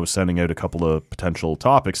night when I was sending out a couple of potential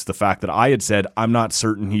topics, the fact that I had said I'm not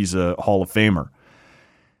certain he's a Hall of Famer.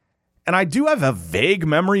 And I do have a vague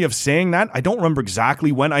memory of saying that. I don't remember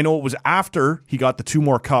exactly when. I know it was after he got the 2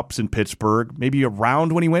 more cups in Pittsburgh, maybe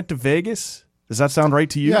around when he went to Vegas. Does that sound right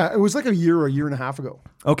to you? Yeah, it was like a year and a half ago.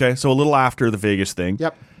 Okay, so a little after the Vegas thing.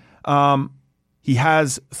 Yep. He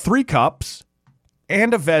has 3 cups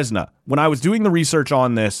and a Vezina. When I was doing the research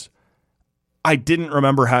on this, I didn't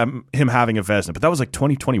remember him having a Vezina, but that was like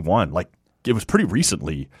 2021. Like, it was pretty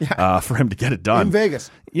recently for him to get it done. In Vegas.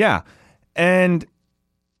 Yeah. And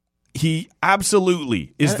he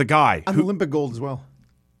absolutely is the guy. And Olympic gold as well.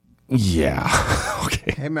 Yeah.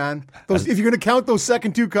 Okay. Hey, man. If you're going to count those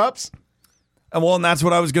second 2 cups. And that's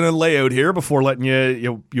what I was going to lay out here before letting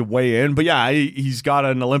you weigh in. But yeah, he's got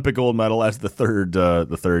an Olympic gold medal as the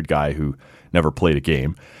third guy who never played a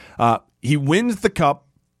game. He wins the cup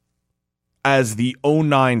as the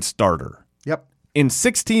 09 starter. Yep. In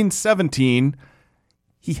 16-17,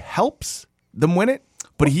 he helps them win it,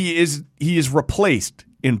 but he is replaced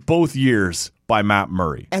in both years by Matt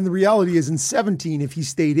Murray. And the reality is in 17, if he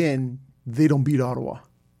stayed in, they don't beat Ottawa.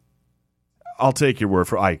 I'll take your word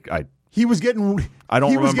for He was getting. I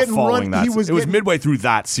don't remember following that. It was midway through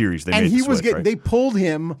that series. They pulled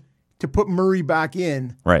him to put Murray back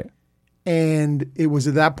in. Right. And it was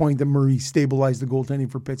at that point that Murray stabilized the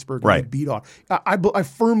goaltending for Pittsburgh. Right. And beat Ottawa. I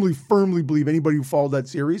firmly believe anybody who followed that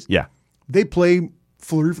series. Yeah. They play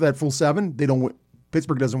Fleury for that full 7. They don't win.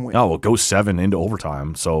 Pittsburgh doesn't win. Oh, well, go 7 into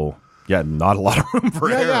overtime. So, yeah, not a lot of room for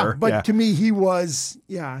error. Yeah, but to me, he was,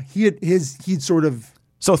 he'd sort of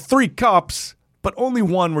So 3 cups, but only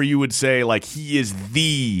one where you would say, like, he is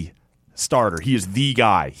the starter. He is the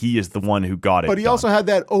guy. He is the one who got it. But he also had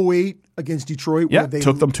that 08 against Detroit yeah, where they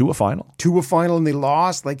took them to a final. And they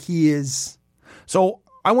lost. Like, he is... So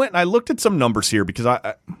I went and I looked at some numbers here because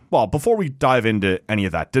before we dive into any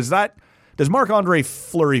of that, does Marc-Andre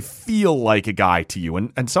Fleury feel like a guy to you?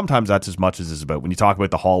 And sometimes that's as much as it's about when you talk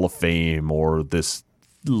about the Hall of Fame or this,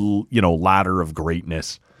 ladder of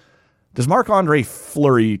greatness. Does Marc-Andre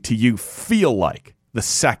Fleury to you feel like the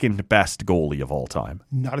second best goalie of all time?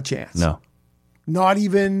 Not a chance. No. Not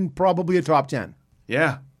even probably a top 10.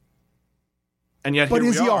 Yeah. And yet, but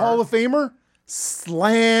here is we he a are. Hall of Famer?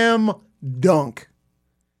 Slam dunk.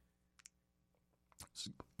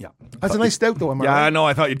 Yeah. That's a nice stout, though. Am I Yeah, right? I know.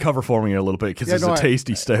 I thought you'd cover for me a little bit because it's a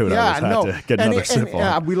tasty stout. I just had to get another sip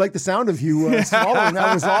on. We like the sound of you swallowing.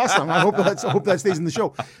 That was awesome. I hope that stays in the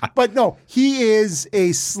show. But no, he is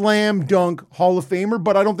a slam dunk Hall of Famer,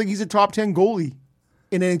 but I don't think he's a top 10 goalie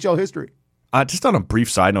in NHL history. Just on a brief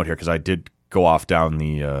side note here, because I did go off down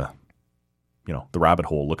the rabbit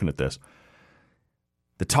hole looking at this.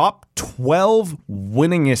 The top 12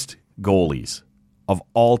 winningest goalies of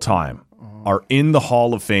all time are in the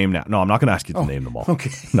Hall of Fame now. No, I'm not going to ask you to name them all.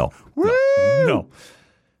 Okay. No.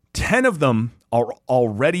 10 of them are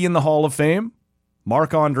already in the Hall of Fame.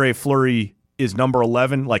 Marc-Andre Fleury is number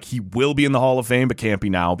 11. Like, he will be in the Hall of Fame, but can't be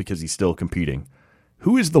now because he's still competing.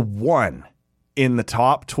 Who is the one in the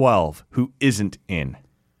top 12 who isn't in?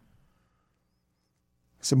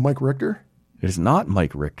 Is it Mike Richter? It is not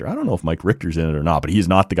Mike Richter. I don't know if Mike Richter's in it or not, but he is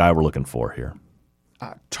not the guy we're looking for here.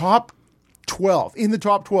 Top 12. In the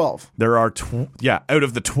top 12. There are, out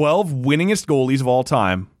of the 12 winningest goalies of all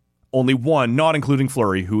time, only one, not including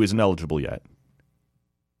Fleury, who isn't eligible yet,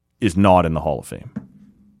 is not in the Hall of Fame.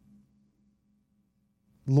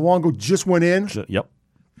 Luongo just went in. Yep.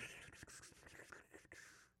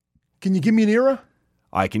 Can you give me an era?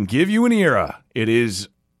 I can give you an era. It is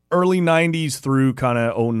early 90s through kind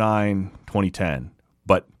of 09, 2010.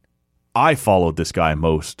 But I followed this guy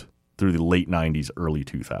most through the late 90s, early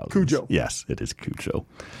 2000s. Cujo. Yes, it is Cujo.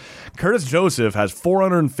 Curtis Joseph has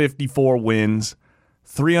 454 wins,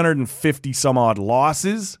 350 some odd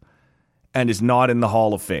losses, and is not in the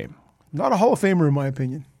Hall of Fame. Not a Hall of Famer, in my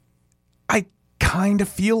opinion. I kind of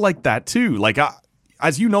feel like that too. Like,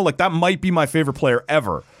 as you know, like that might be my favorite player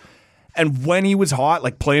ever. And when he was hot,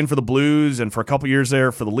 like playing for the Blues and for a couple years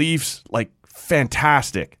there for the Leafs, like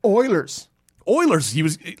fantastic. Oilers, he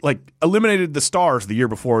was like eliminated the Stars the year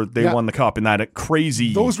before they won the Cup in that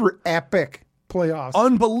crazy. Those were epic playoffs.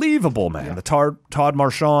 Unbelievable, man. Yeah. The Todd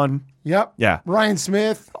Marchand. Yep. Yeah. Ryan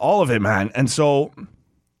Smith. All of it, man. And so,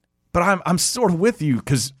 but I'm sort of with you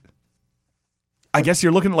because I guess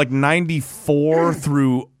you're looking at like 94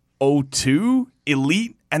 through 02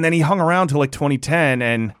 elite, and then he hung around till like 2010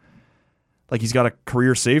 and like he's got a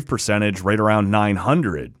career save percentage right around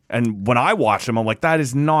 900. And when I watched him, I'm like, that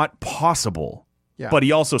is not possible. Yeah. But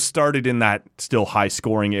he also started in that still high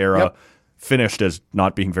scoring era, finished as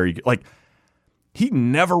not being very good. Like, he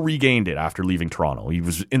never regained it after leaving Toronto. He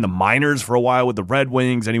was in the minors for a while with the Red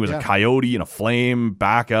Wings, and he was a Coyote and a Flame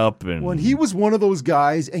backup. And when he was one of those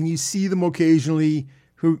guys, and you see them occasionally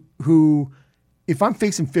who if I'm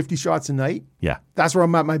facing 50 shots a night, that's where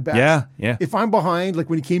I'm at my best. Yeah. If I'm behind, like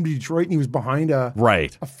when he came to Detroit and he was behind a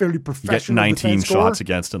fairly professional you get 19 scorer, shots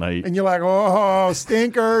against a night. and you're like, oh,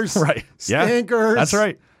 stinkers. Right. Yeah. Stinkers. That's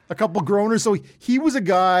right. A couple groaners. So he was a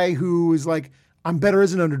guy who was like, I'm better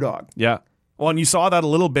as an underdog. Yeah. Well, and you saw that a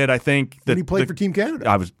little bit, I think. When he played for Team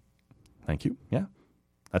Canada. Thank you. Yeah.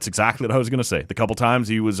 That's exactly what I was going to say. The couple times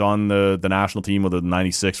he was on the national team with the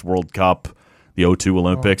 96 World Cup, the 02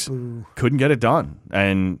 Olympics, couldn't get it done.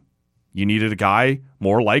 And you needed a guy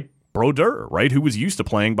more like Brodeur, right, who was used to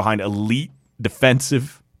playing behind elite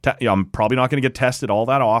defensive. I'm probably not going to get tested all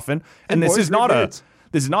that often. And this is not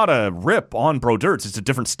a rip on Brodeur. It's a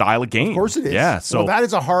different style of game. Of course it is. Yeah. So that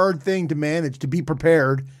is a hard thing to manage, to be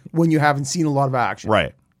prepared when you haven't seen a lot of action.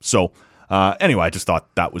 Right. So anyway, I just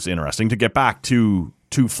thought that was interesting. To get back to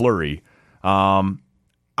Fleury,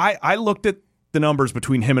 I looked at the numbers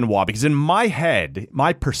between him and Waugh because in my head,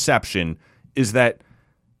 my perception is that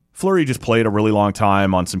Fleury just played a really long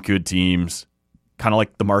time on some good teams, kind of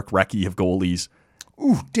like the Mark Recchi of goalies.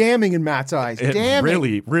 Ooh, damning in Matt's eyes. It damning.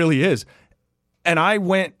 Really, really is. And I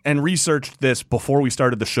went and researched this before we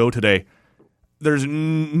started the show today. There's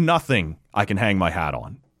nothing I can hang my hat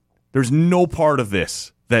on. There's no part of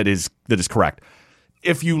this that is correct.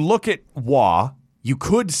 If you look at Waugh, you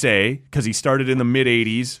could say, because he started in the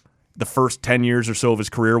mid-'80s, the first 10 years or so of his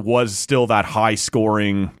career was still that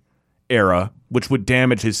high-scoring era, which would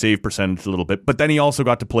damage his save percentage a little bit. But then he also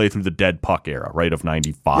got to play through the dead puck era, right, of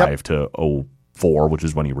 95 to 04, which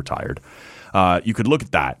is when he retired. You could look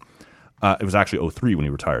at that. It was actually 03 when he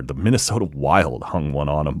retired. The Minnesota Wild hung one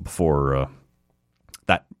on him before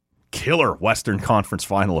that killer Western Conference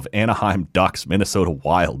final of Anaheim Ducks, Minnesota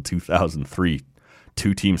Wild 2003.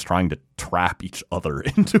 Two teams trying to trap each other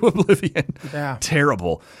into oblivion. Yeah.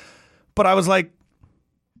 Terrible. But I was like,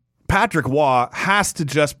 Patrick Waugh has to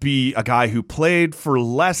just be a guy who played for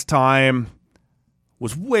less time,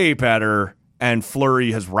 was way better, and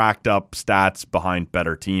Fleury has racked up stats behind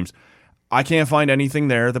better teams. I can't find anything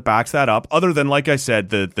there that backs that up, other than, like I said,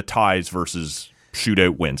 the ties versus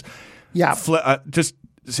shootout wins. Yeah. Just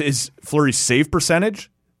is Fleury's save percentage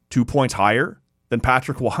 2 points higher than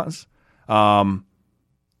Patrick Waugh's?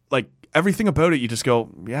 Like, everything about it, you just go,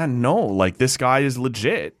 yeah, no, like, this guy is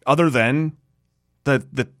legit, other than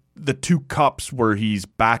the two cups where he's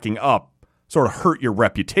backing up sort of hurt your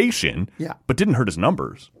reputation, but didn't hurt his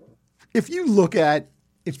numbers. If you look at...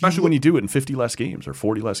 Especially when you do it in 50 less games or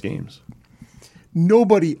 40 less games.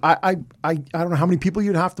 Nobody... I don't know how many people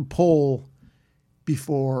you'd have to poll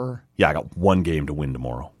before... Yeah, I got one game to win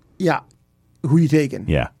tomorrow. Yeah. Who you taking?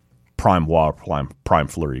 Yeah. Prime Waugh, prime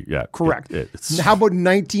Fleury. Yeah. Correct. How about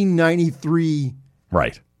 1993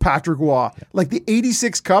 right. Patrick Waugh? Yeah. Like the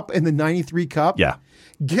 86 Cup and the 93 Cup? Yeah.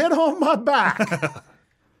 Get on my back.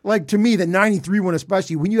 Like, to me, the 93 one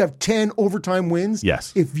especially, when you have 10 overtime wins,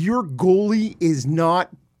 yes. If your goalie is not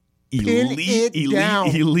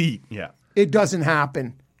elite, yeah, it doesn't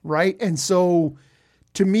happen, right? And so,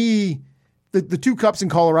 to me, the two cups in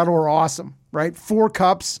Colorado are awesome, right? 4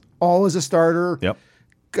 cups, all as a starter. Yep.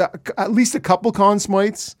 At least a couple Conn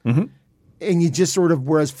Smythes. Mm-hmm. And you just sort of,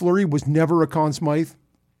 whereas Fleury was never a Conn Smythe.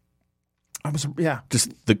 Just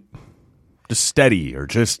steady or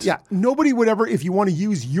just... Yeah, nobody would ever, if you want to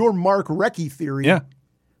use your Mark Recchi theory,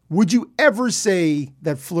 would you ever say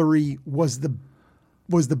that Fleury was the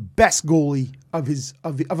best goalie of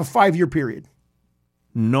a 5-year period?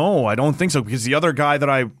 No, I don't think so, because the other guy that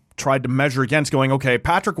I tried to measure against going, okay,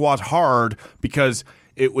 Patrick Waugh's hard because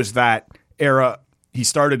it was that era he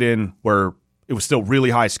started in where it was still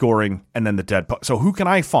really high scoring and then the dead puck. So who can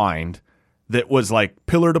I find that was like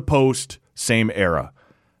pillar to post, same era?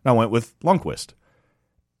 And I went with Lundqvist.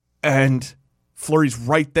 And Fleury's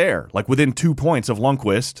right there, like within 2 points of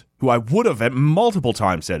Lundqvist, who I would have at multiple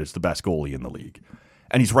times said is the best goalie in the league.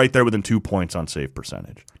 And he's right there within 2 points on save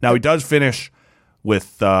percentage. Now, he does finish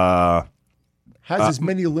with... has as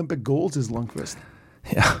many Olympic goals as Lundqvist.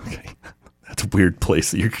 Yeah, okay. That's a weird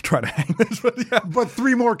place that you're trying to hang this, but yeah. But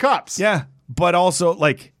 3 more cups. Yeah, but also,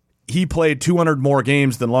 like, he played 200 more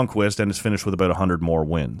games than Lundqvist and has finished with about 100 more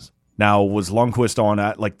wins. Now, was Lundqvist on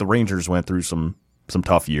at, like, the Rangers went through some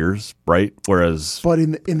tough years, right? Whereas... But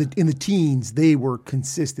in the teens, they were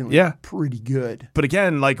consistently pretty good. But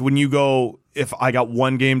again, like, when you go, if I got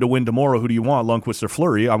one game to win tomorrow, who do you want, Lundqvist or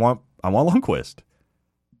Fleury? I want Lundqvist.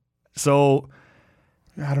 So...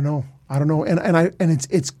 I don't know. And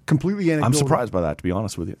it's completely anecdotal. I'm surprised by that, to be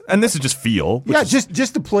honest with you. And this is just feel. Yeah,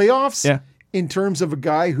 just the playoffs. Yeah. In terms of a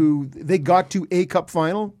guy who they got to a cup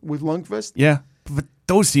final with Lundqvist. Yeah, but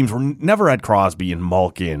those teams were never had Crosby and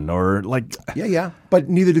Malkin or like. Yeah, but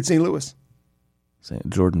neither did St. Louis.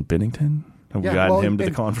 Jordan Binnington. Have we gotten him to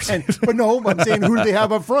the conversation? But no, I'm saying who do they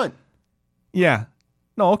have up front? Yeah.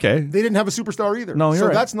 No, okay. They didn't have a superstar either. No, you're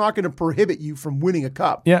right. So that's not going to prohibit you from winning a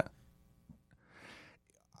cup. Yeah.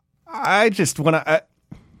 I just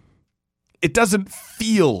it doesn't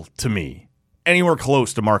feel to me anywhere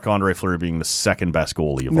close to Marc-Andre Fleury being the second best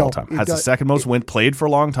goalie of all time. Has the second most wins, played for a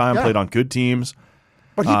long time, played on good teams.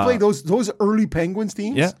 But he played those early Penguins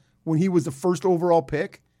teams when he was the first overall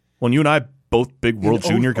pick. When you and I both big World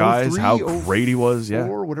Junior guys, 03, how great he was. Yeah,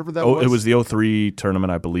 whatever that was. It was the 03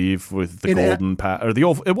 tournament, I believe, with the golden pad, or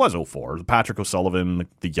it was 04. The Patrick O'Sullivan,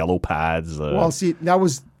 the yellow pads. Well, see, that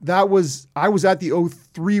was I was at the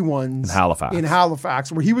 03 ones in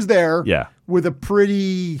Halifax, where he was there. Yeah. With a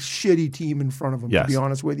pretty shitty team in front of him. To be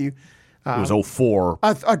honest with you. It was 04.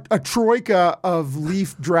 A troika of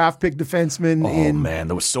Leaf draft pick defensemen. Oh, man.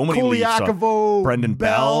 There was so many Leafs. Brendan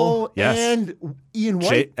Bell. Yes. And Ian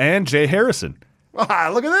White. And Jay Harrison. Look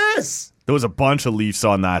at this. There was a bunch of Leafs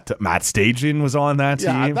on that. Matt Stajan was on that team.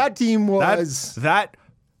 Yeah, that team was...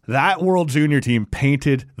 That World Junior team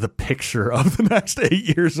painted the picture of the next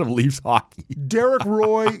 8 years of Leafs hockey. Derek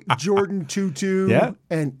Roy, Jordan Tutu,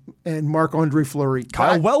 and Marc-Andre Fleury.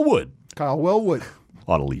 Kyle Wellwood. A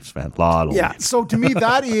lot of Leafs, man. A lot of Leafs. So to me,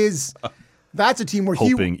 that's a team where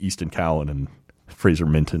hoping Easton Cowan and Fraser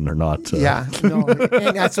Minton or not. Yeah, no.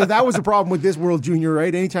 And so that was the problem with this World Junior,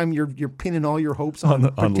 right? Anytime you're pinning all your hopes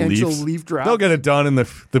on potential Leaf draft. They'll get it done in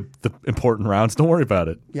the important rounds. Don't worry about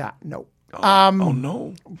it. Yeah, no. Oh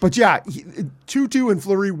no. But yeah, Tutu and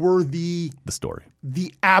Fleury were the story.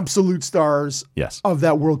 The absolute stars of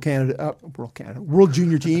that World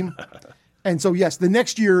Junior team. And so, yes, the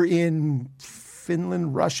next year in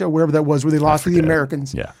Finland, Russia, wherever that was, where they lost to the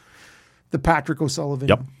Americans. Yeah. The Patrick O'Sullivan.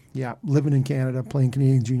 Yep. Yeah, living in Canada, playing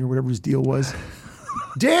Canadian Junior, whatever his deal was.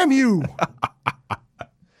 Damn you.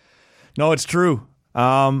 No, it's true.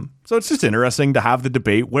 So it's just interesting to have the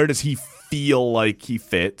debate. Where does he feel like he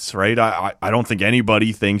fits, right? I don't think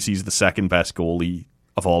anybody thinks he's the second best goalie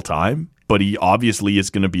of all time, but he obviously is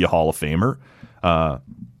going to be a Hall of Famer. I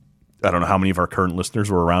don't know how many of our current listeners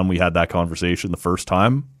were around. We had that conversation the first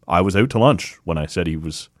time. I was out to lunch when I said he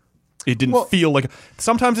was. It didn't feel like.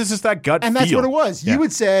 Sometimes it's just that gut and feel. That's what it was. You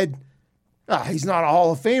had said, he's not a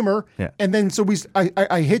Hall of Famer. Yeah. And then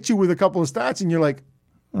I hit you with a couple of stats, and you're like,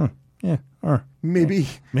 yeah, or maybe he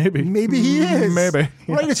is. Maybe. Yeah.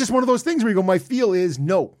 Right? It's just one of those things where you go, my feel is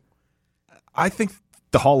no. I think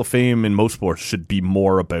the Hall of Fame in most sports should be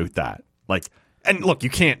more about that. Like, and look, you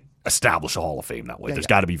can't establish a Hall of Fame that way. There's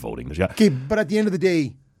got to be voting. Okay, but at the end of the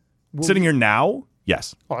day, sitting here now,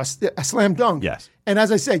 yes. Oh, a slam dunk. Yes. And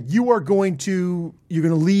as I said, you're going to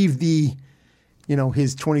leave the,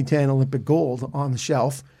 his 2010 Olympic gold on the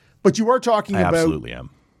shelf, but you are talking about. Absolutely am.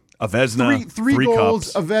 A Vezina, three cups.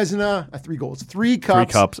 goals, a Vezina, 3 goals, 3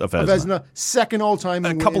 cups, 3 cups of Vezina. Second all time.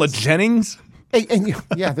 A couple of Jennings.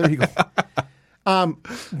 Yeah, there you go.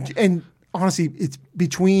 And honestly, it's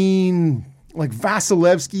between like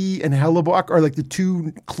Vasilevsky and Hellebuck are like the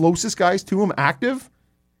 2 closest guys to him active,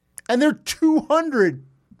 and they're 200,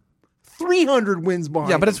 300 wins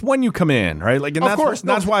behind. Yeah, but it's when you come in, right? Like, and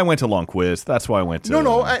that's why I went to Longquist. That's why I went to.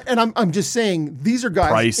 No, and I'm just saying these are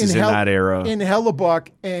guys. Price is in that era. In Hellebuck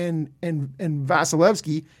and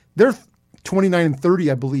Vasilevsky, they're 29 and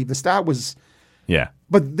 30, I believe. The stat was. Yeah.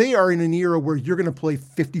 But they are in an era where you're going to play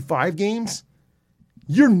 55 games.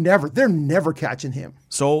 They're never catching him.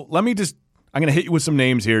 So I'm going to hit you with some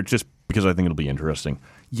names here just because I think it'll be interesting.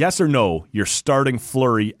 Yes or no, you're starting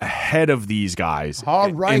Fleury ahead of these guys.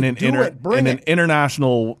 All right, in an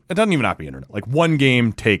international, it doesn't even have to be internet, like one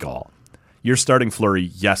game take all. You're starting Fleury,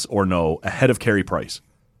 yes or no, ahead of Carey Price?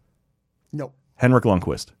 No. Henrik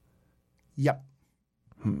Lundqvist? Yep.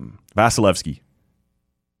 Vasilevsky?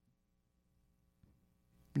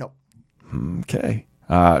 No. Okay.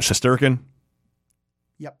 Shesterkin?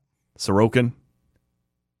 Yep. Sorokin?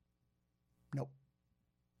 No.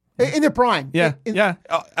 In their prime. Yeah.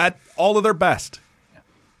 At all of their best.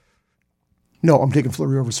 No, I'm taking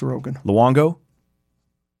Fleury over Sorokin. Luongo?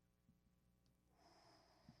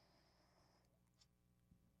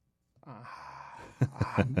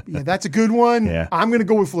 Yeah, that's a good one. Yeah. I'm going to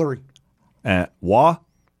go with Fleury. Waugh?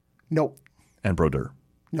 No. And Brodeur?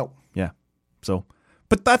 No. Yeah. So,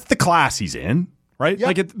 but that's the class he's in, right? Yep.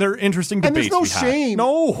 Like, they're interesting debates. And there's no shame.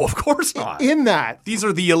 No, of course not. In that. These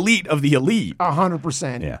are the elite of the elite.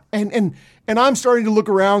 100%. Yeah. And I'm starting to look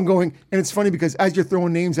around going, and it's funny because as you're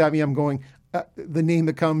throwing names at me, I'm going, the name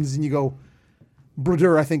that comes and you go,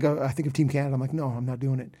 Brodeur, I think of Team Canada. I'm like, no, I'm not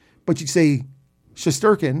doing it. But you say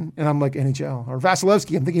Shesterkin, and I'm like NHL. Or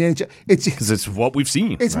Vasilevsky, I'm thinking NHL. Because it's what we've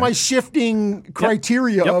seen. It's right? My shifting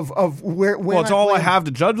criteria of where. When well, it's all I have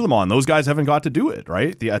to judge them on. Those guys haven't got to do it,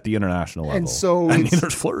 right? At the international level. And so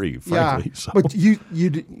neither's Fleury, frankly. Yeah, so. But you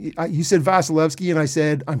said Vasilevsky, and I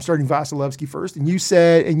said I'm starting Vasilevsky first, and you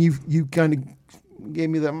said, and you kind of gave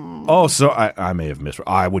me the. Oh, so I may have missed.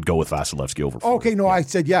 I would go with Vasilevsky over Fleury. Okay, no, I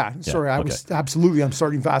said yeah. Sorry, I was absolutely. I'm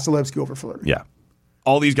starting Vasilevsky over Fleury. Yeah,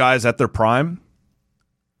 all these guys at their prime.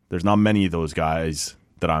 There's not many of those guys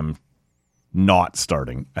that I'm not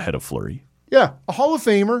starting ahead of Fleury. Yeah, a Hall of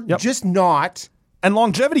Famer, just not. And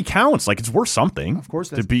longevity counts. Like, it's worth something. Of course,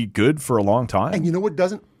 to be good for a long time. And you know what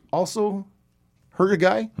doesn't also hurt a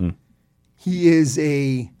guy? He is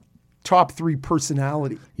a top 3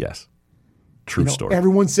 personality. Yes, true story.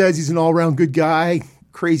 Everyone says he's an all-around good guy,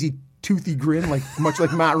 crazy toothy grin, much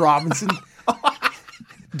like Matt Robinson.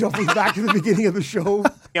 Definitely back to the beginning of the show.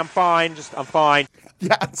 I'm fine. I'm fine.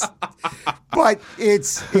 Yes, but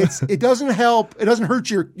it doesn't help. It doesn't hurt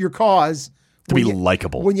your cause to be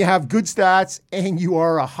likable when you have good stats and you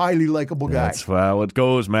are a highly likable guy. That's how it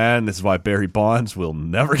goes, man. This is why Barry Bonds will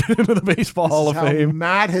never get into the Baseball Hall of Fame.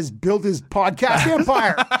 Matt has built his podcast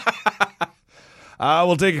empire.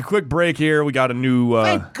 We'll take a quick break here. We got a new.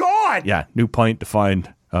 Thank God. Yeah, new pint to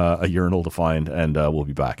find, a urinal to find, and we'll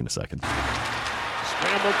be back in a second.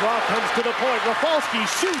 Scramble draw comes to the point. Rafalski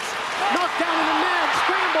shoots. knocked down in the man,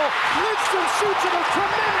 scramble. Lidstrom shoots it, a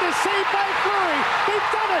tremendous save by Fleury. They've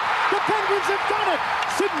done it. The Penguins have done it.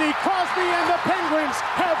 Sidney Crosby and the Penguins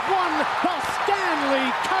have won the Stanley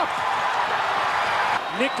Cup.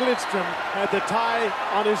 Nick Lidstrom had the tie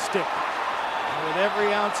on his stick. And with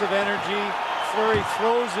every ounce of energy, Fleury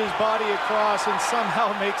throws his body across and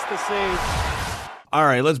somehow makes the save. All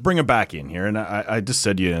right, let's bring it back in here. And I just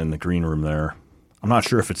said to you in the green room there, I'm not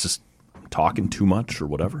sure if it's just talking too much or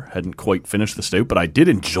whatever. Hadn't quite finished the stout, but I did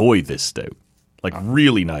enjoy this stout. Like,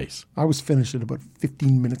 really nice. I was finished it about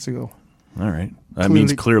 15 minutes ago. All right. That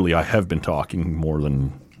means clearly I have been talking more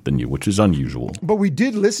than you, which is unusual. But we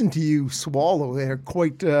did listen to you swallow there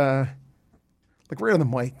quite, like right on the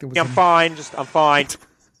mic. There was I'm fine. I'm fine.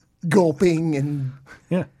 Gulping and...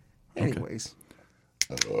 Yeah. Anyways.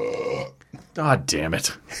 God damn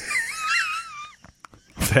it.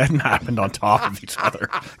 If that hadn't happened on top of each other,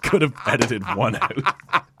 could have edited one out.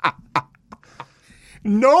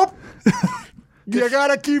 Nope. You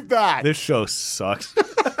gotta keep that. This show sucks.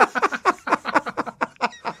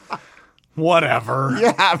 Whatever.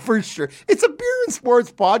 Yeah, for sure. It's a beer and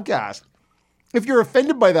sports podcast. If you're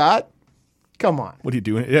offended by that, come on. What are you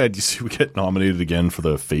doing? Yeah, do you see we get nominated again for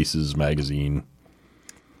the Faces magazine?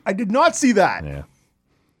 I did not see that. Yeah.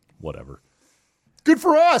 Whatever. Good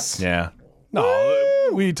for us. Yeah. No,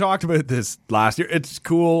 we talked about this last year. It's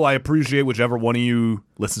cool. I appreciate whichever one of you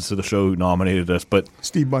listens to the show who nominated us, but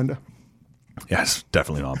Steve Bunda. Yes,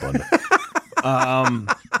 definitely not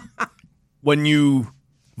Bunda. When you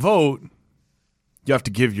vote, you have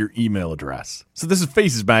to give your email address. So this is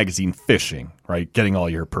Faces Magazine phishing, right? Getting all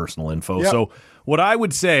your personal info. Yep. So what I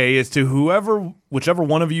would say is to whichever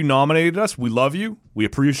one of you nominated us, we love you. We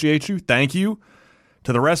appreciate you. Thank you.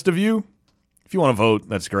 To the rest of you, if you want to vote,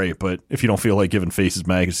 that's great. But if you don't feel like giving Faces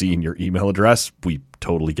Magazine your email address, we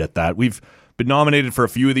totally get that. We've been nominated for a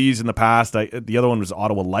few of these in the past. The other one was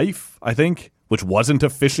Ottawa Life, I think, which wasn't a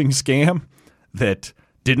phishing scam that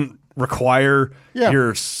didn't require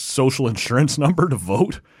your social insurance number to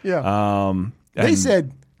vote. Yeah. They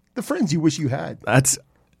said the friends you wish you had. That's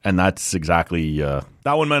exactly that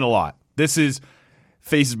one meant a lot. This is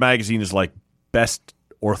Faces Magazine is like best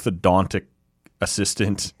orthodontic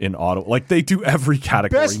assistant in Ottawa. Like they do every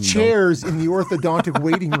category. Best chairs in the orthodontic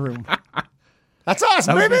waiting room. That's us,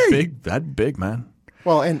 baby. That's big, man.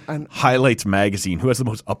 Well, and Highlights Magazine. Who has the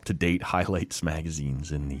most up-to-date Highlights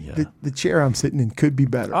magazines in the chair I'm sitting in could be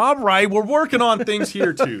better. All right, we're working on things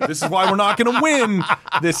here too. This is why we're not going to win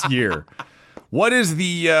this year. What is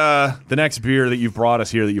the next beer that you've brought us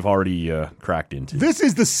here that you've already cracked into? This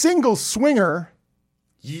is the Single Swinger.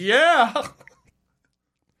 Yeah.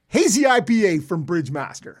 Hazy IPA from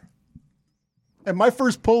Bridgemaster. And my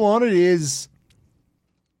first pull on it is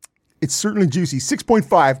it's certainly juicy.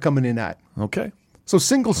 6.5 coming in at. Okay. So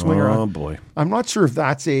Single Swinger. Oh boy. I'm not sure if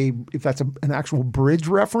that's an actual bridge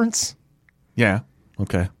reference. Yeah.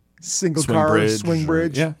 Okay. Single car bridge, swing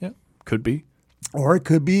bridge. Yeah. Could be. Or it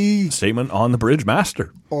could be statement on the Bridge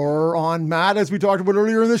Master. Or on Matt, as we talked about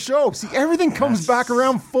earlier in the show. See, everything comes back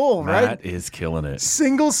around full, right? Matt is killing it.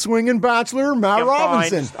 Single swinging bachelor, Matt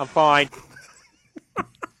Robinson. I'm fine.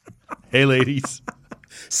 Hey, ladies.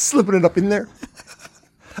 Slipping it up in there.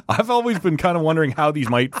 I've always been kind of wondering how these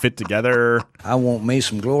might fit together. I want me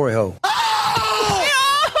some glory hole.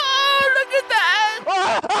 Oh, look at that!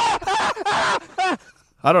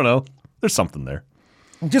 I don't know. There's something there.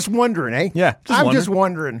 I'm just wondering, eh? Yeah, just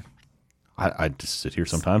wondering. I just sit here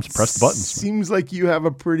sometimes and press the buttons. Seems like you have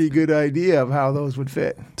a pretty good idea of how those would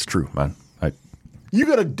fit. It's true, man. You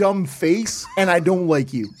got a dumb face, and I don't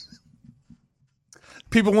like you.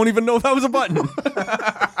 People won't even know that was a button.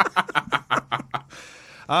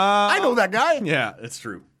 I know that guy. Yeah, it's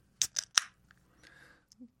true.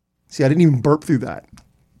 See, I didn't even burp through that.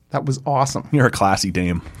 That was awesome. You're a classy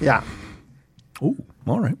dame. Yeah. Oh,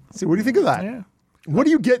 all right. See, what do you think of that? Yeah. What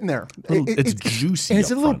are you getting there? It's juicy. And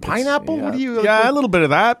is it a little front. pineapple? Yeah. What do you? Yeah, a little bit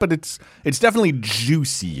of that, but it's definitely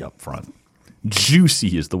juicy up front.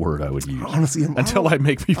 Juicy is the word I would use. Honestly, until I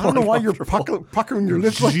make people. I don't know why you're puckering your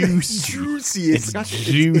lips like that. Juicy. It's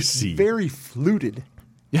juicy. It's very fluted.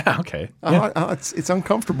 Yeah. Okay. It's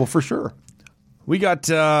uncomfortable for sure. We got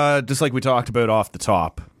just like we talked about off the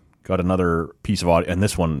top. Got another piece of audio, and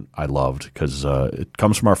this one I loved because it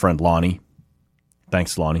comes from our friend Lonnie.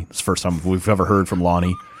 Thanks, Lonnie. It's the first time we've ever heard from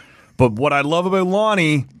Lonnie. But what I love about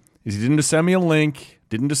Lonnie is he didn't just send me a link,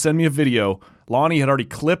 didn't just send me a video. Lonnie had already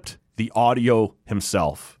clipped the audio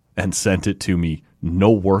himself and sent it to me. No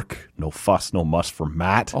work, no fuss, no muss for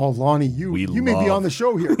Matt. Oh, Lonnie, you may be on the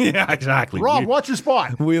show here. Yeah, exactly. Rob, watch your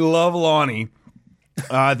spot. We love Lonnie.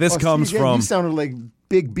 This comes from... You sounded like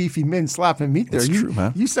big beefy men slapping meat there. It's true,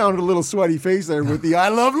 man. You sounded a little sweaty face there with the I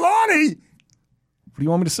love Lonnie. What do you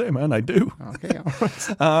want me to say, man? I do. Okay, all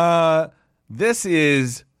right. This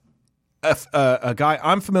is a guy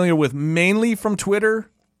I'm familiar with mainly from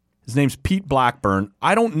Twitter. His name's Pete Blackburn.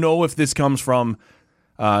 I don't know if this comes from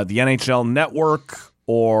the NHL Network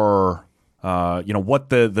or what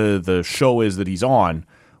the show is that he's on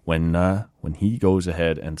when he goes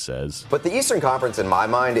ahead and says. But the Eastern Conference, in my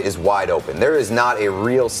mind, is wide open. There is not a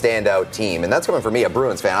real standout team, and that's coming from me, a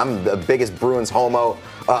Bruins fan. I'm the biggest Bruins homo.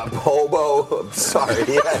 Bobo, sorry,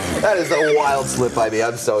 that is a wild slip by me.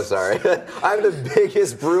 I'm so sorry. I'm the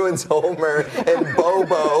biggest Bruins homer and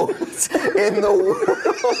Bobo in the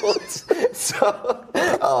world. So,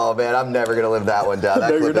 oh man, I'm never gonna live that one down.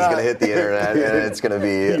 That clip is gonna hit the internet, and it's gonna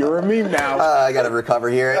be. You're a meme now. I gotta recover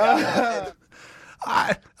here.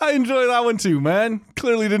 I enjoy that one too, man.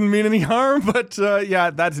 Clearly didn't mean any harm, but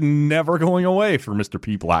that's never going away for Mr.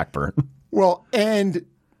 P. Blackburn. Well, and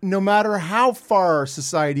no matter how far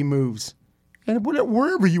society moves, and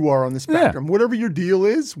wherever you are on the spectrum, whatever your deal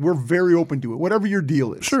is, we're very open to it. Whatever your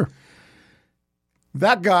deal is. Sure.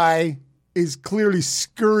 That guy is clearly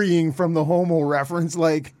scurrying from the homo reference.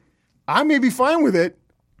 Like, I may be fine with it,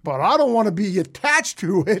 but I don't want to be attached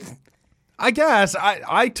to it. I guess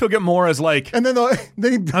I took it more as like, and then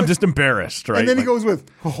I'm just embarrassed, right? And then he goes with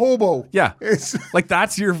hobo. Yeah, it's like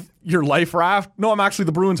that's your life raft. No, I'm actually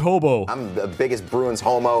the Bruins hobo. I'm the biggest Bruins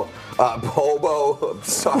homo. Bobo,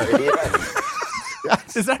 sorry.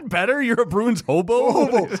 Is that better? You're a Bruins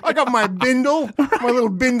hobo? I got my bindle, my little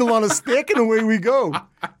bindle on a stick, and away we go.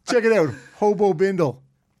 Check it out, hobo bindle.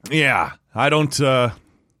 Yeah, I don't know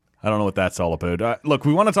what that's all about. Look,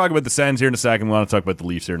 we want to talk about the Sens here in a second. We want to talk about the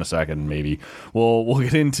Leafs here in a second. Maybe we'll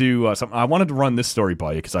get into something. I wanted to run this story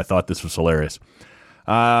by you because I thought this was hilarious.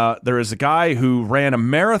 There is a guy who ran a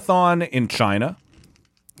marathon in China.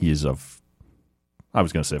 He is I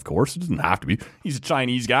was going to say, of course, it doesn't have to be. He's a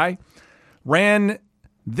Chinese guy. Ran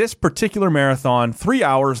this particular marathon 3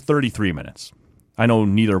 hours, 33 minutes. I know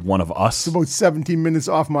neither one of us. It's about 17 minutes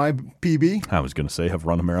off my PB. I was going to say have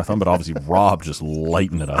run a marathon, but obviously Rob just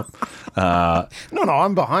lighting it up. No,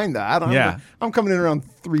 I'm behind that. I'm coming in around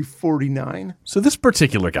 3:49. So this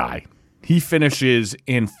particular guy, he finishes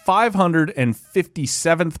in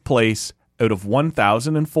 557th place out of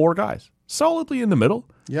 1,004 guys. Solidly in the middle.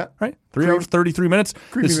 Yeah. Right? 3 hours, 33 minutes.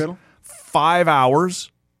 Creepy middle. 5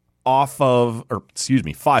 hours off of,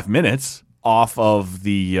 5 minutes off of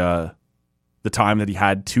the time that he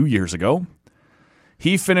had 2 years ago.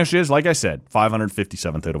 He finishes, like I said,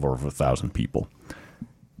 557th out of over 1,000 people.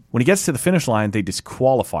 When he gets to the finish line, they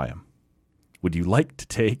disqualify him. Would you like to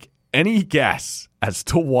take any guess as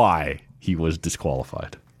to why he was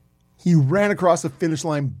disqualified? He ran across the finish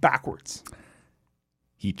line backwards.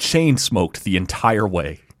 He chain smoked the entire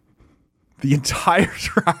way. The entire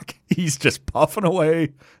track, he's just puffing away,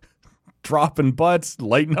 dropping butts,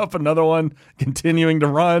 lighting up another one, continuing to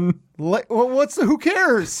run. Who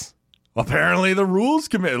cares? Apparently the rules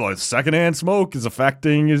commit, like secondhand smoke is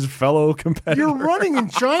affecting his fellow competitors. You're running in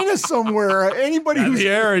China somewhere. Anybody who's the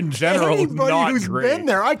air in general is not who's great. Been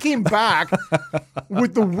there. I came back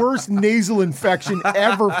with the worst nasal infection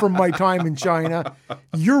ever from my time in China.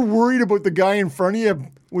 You're worried about the guy in front of you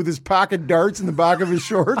with his pack of darts in the back of his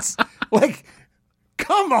shorts? Like,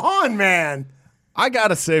 come on, man. I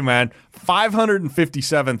gotta say, man,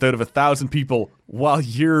 557th out of 1,000 people while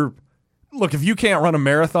you're... Look, if you can't run a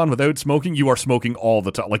marathon without smoking, you are smoking all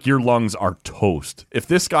the time. Like, your lungs are toast. If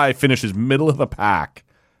this guy finishes middle of the pack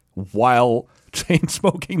while chain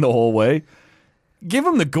smoking the whole way, give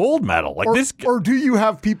him the gold medal. Like or do you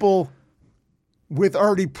have people with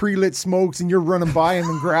already pre-lit smokes and you're running by them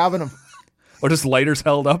and grabbing them? Or just lighters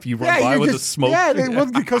held up, you run by with the smoke. Yeah,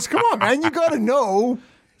 because come on, man, you got to know.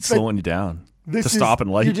 Slowing you down to stop and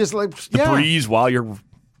light. You're just like, the breeze while you're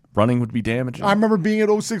running would be damaging. I remember being at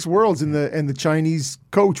 06 Worlds and the Chinese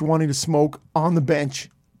coach wanting to smoke on the bench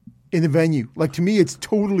in the venue. Like, to me, it's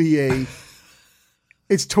totally a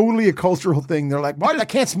cultural thing. They're like, what? I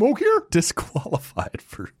can't smoke here? Disqualified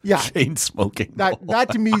for chain smoking. That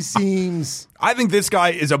to me seems... I think this guy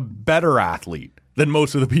is a better athlete than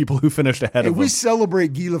most of the people who finished ahead of him. We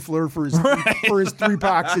celebrate Guy Lafleur for his 3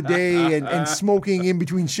 packs a day and smoking in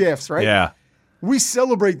between shifts, right? Yeah. We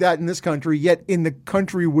celebrate that in this country, yet in the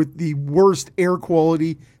country with the worst air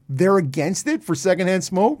quality, they're against it for secondhand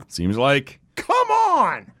smoke? Seems like. Come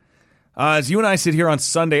on! As you and I sit here on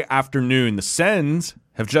Sunday afternoon, the Sens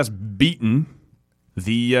have just beaten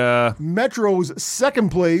the... Metro's second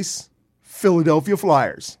place Philadelphia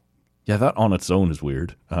Flyers. Yeah, that on its own is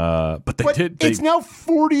weird. But they did... It's now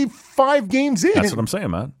 45 games in. That's what I'm saying,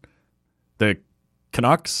 man.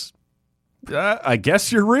 Canucks, I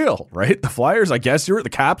guess you're real, right? The Flyers, I guess the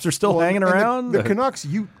Caps are still hanging around. The Canucks,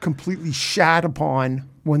 you completely shat upon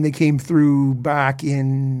when they came through back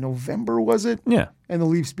in November, was it? Yeah. And the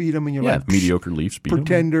Leafs beat them, and you're like, mediocre Leafs beat them.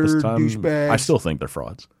 Pretender, douchebags. I still think they're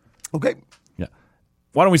frauds. Okay. Yeah.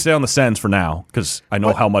 Why don't we stay on the Sens for now? Because I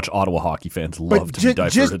know how much Ottawa hockey fans love to be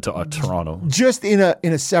diverted to Toronto. Just in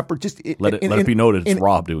a separate, let it be noted, it's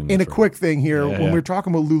Rob doing this. In a quick thing here, Yeah, when we were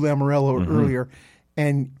talking about Lou Lamoriello earlier,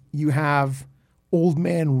 and you have old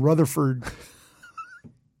man Rutherford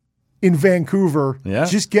in Vancouver,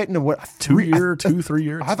 just getting a 3 year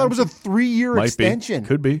extension. I thought it was a 3-year extension.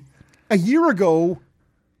 Could be. A year ago,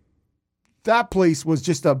 that place was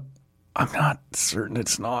just a. I'm not certain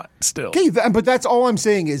it's not still. Okay, but that's all I'm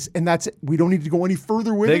saying is, and that's it. We don't need to go any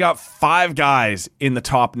further with it. They got 5 guys in the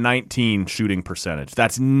top 19 shooting percentage.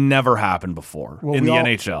 That's never happened before in the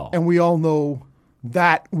NHL. And we all know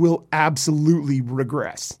that will absolutely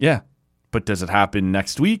regress. Yeah. But does it happen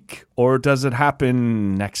next week or does it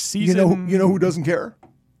happen next season? You know who doesn't care?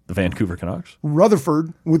 The Vancouver Canucks.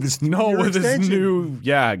 Rutherford with his extension. His new.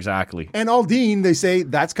 Yeah, exactly. And Aldine, they say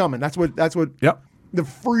that's coming. That's what. Yep. The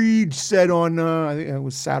Freed said on I think it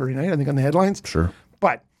was Saturday night. I think on the headlines. Sure.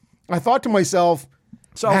 But I thought to myself,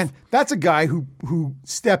 man, that's a guy who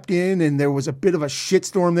stepped in and there was a bit of a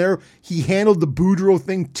shitstorm there. He handled the Boudreaux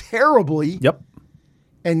thing terribly. Yep.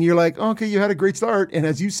 And you're like, okay, you had a great start. And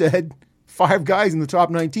as you said, 5 guys in the top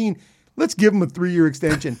 19. Let's give him a 3-year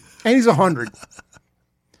extension. And he's 100.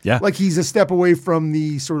 Yeah. Like he's a step away from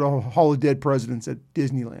the sort of Hall of Dead presidents at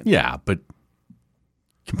Disneyland. Yeah, but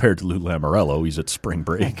compared to Lou Lamoriello, he's at spring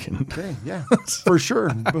break. Okay, yeah, for sure.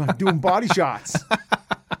 Doing body shots.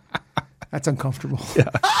 That's uncomfortable. Yeah.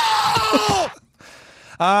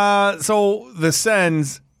 So the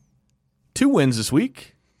Sens, 2 wins this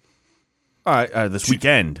week. This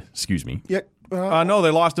weekend, excuse me. Yeah. No, they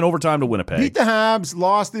lost in overtime to Winnipeg. Beat the Habs,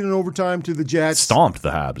 lost in overtime to the Jets. Stomped the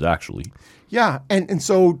Habs, actually. Yeah, and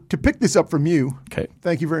so to pick this up from you, okay,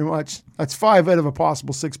 thank you very much. That's 5 out of a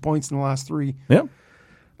possible 6 points in the last 3. Yeah.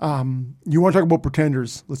 You want to talk about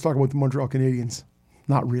pretenders? Let's talk about the Montreal Canadiens.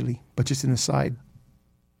 Not really, but just an aside.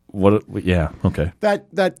 What? Yeah. Okay.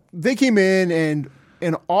 That they came in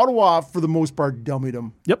and Ottawa for the most part dummied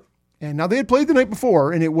them. Yep. And now they had played the night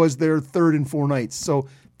before, and it was their 3rd in 4 nights. So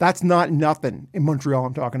that's not nothing in Montreal.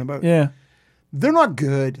 I'm talking about. Yeah. They're not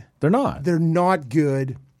good. They're not. They're not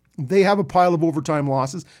good. They have a pile of overtime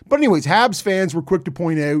losses. But anyways, Habs fans were quick to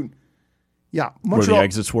point out, Montreal, where the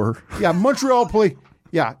exits were. Yeah, Montreal play.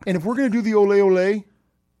 Yeah, and if we're going to do the ole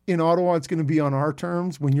in Ottawa, it's going to be on our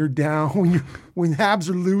terms. When you're down, when Habs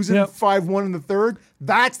are losing 5-1 in the 3rd,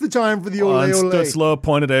 that's the time for the ole. Stutzla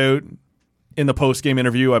pointed out in the post-game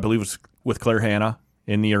interview, I believe it was with Claire Hanna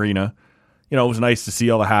in the arena. It was nice to see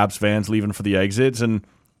all the Habs fans leaving for the exits, and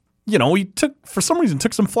he for some reason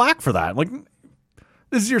took some flack for that. Like,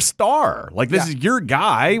 this is your star. Like, this is your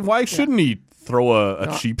guy. Why shouldn't he throw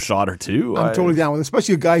a cheap shot or two? I'm totally down with it,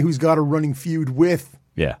 especially a guy who's got a running feud with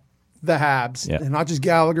the Habs. Yeah. And not just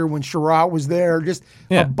Gallagher, when Sherratt was there, just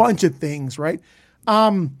a bunch of things, right?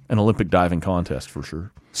 An Olympic diving contest for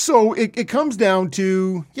sure. So it comes down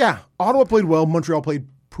to, Ottawa played well, Montreal played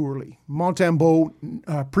poorly.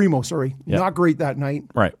 Primo, not great that night.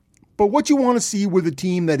 Right. But what you want to see with a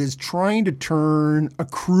team that is trying to turn a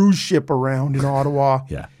cruise ship around in Ottawa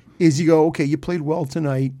is you go, okay, you played well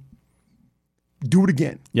tonight. Do it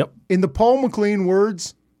again. Yep. In the Paul McLean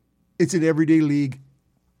words, it's an everyday league.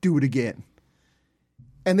 Do it again.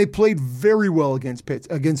 And they played very well against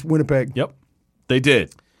Winnipeg. Yep. They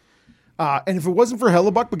did. And if it wasn't for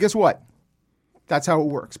Hellebuck, but guess what? That's how it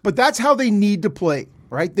works. But that's how they need to play,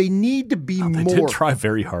 right? They need to be more. They did try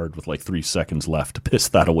very hard with like 3 seconds left to piss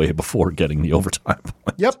that away before getting the overtime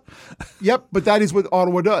point. Yep. But that is what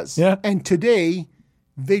Ottawa does. Yeah. And today,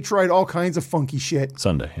 they tried all kinds of funky shit.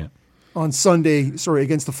 On Sunday,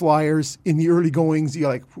 against the Flyers in the early goings. You're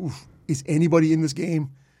like, is anybody in this game?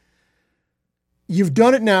 You've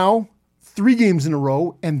done it now 3 games in a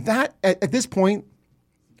row. And that, at this point,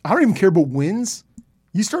 I don't even care about wins.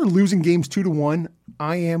 You start losing games 2-1.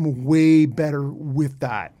 I am way better with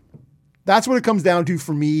that. That's what it comes down to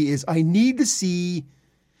for me is I need to see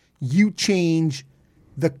you change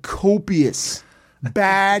the copious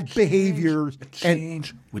bad behavior.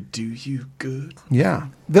 Change would do you good. Yeah.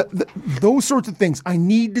 Those sorts of things. I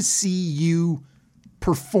need to see you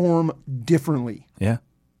perform differently. Yeah.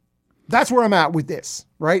 That's where I'm at with this,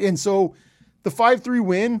 right? And so the 5-3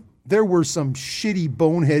 win, there were some shitty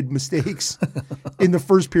bonehead mistakes in the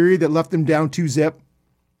first period that left them down 2-0.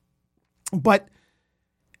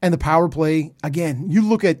 And the power play, again, you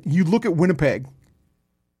look at Winnipeg.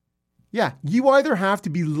 Yeah, you either have to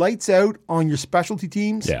be lights out on your specialty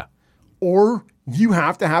teams, or you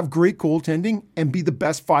have to have great goaltending and be the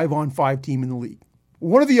best 5-on-5 team in the league.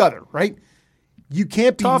 One or the other, right? You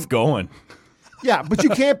can't be tough going. Yeah, but you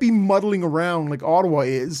can't be muddling around like Ottawa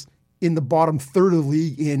is in the bottom third of the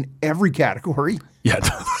league in every category. Yeah,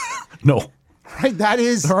 no. Right, that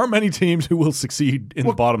is. There aren't many teams who will succeed in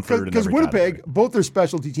the bottom third. Because Winnipeg, category. Both their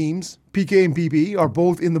specialty teams, PK and PP, are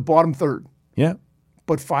both in the bottom third. Yeah.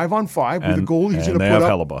 But 5-on-5 with a goal he's going to put up.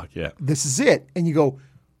 Hellebuck, yeah. This is it. And you go,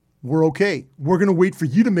 we're okay. We're going to wait for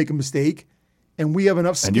you to make a mistake, and we have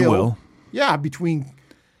enough skill. And you will. Yeah,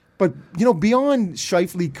 but, beyond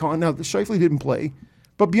Scheifele, now Scheifele didn't play,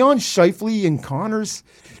 but beyond Scheifele and Connors.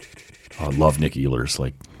 I love Nick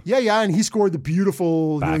Ehlers. Yeah, and he scored the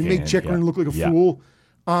beautiful, he made Chikrin look like a fool.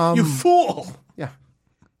 You fool! Yeah.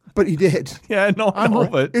 But he did. Yeah, no,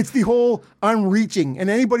 but it's the whole I'm reaching. And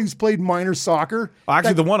anybody who's played minor soccer.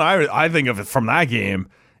 Actually, the one I think of from that game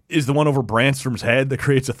is the one over Brandstrom's head that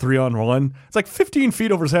creates a 3-on-1. It's like 15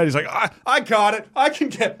 feet over his head. He's like, I got it. I can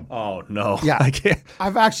get. Oh, no. Yeah. I can't.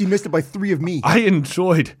 I've actually missed it by 3 of me. I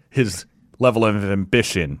enjoyed his level of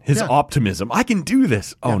ambition, his optimism. I can do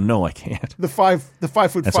this. Oh, no, I can't. The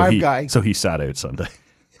 5'5" guy. So he sat out Sunday.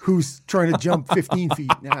 Who's trying to jump 15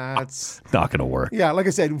 feet. Nah, it's not going to work. Yeah, like I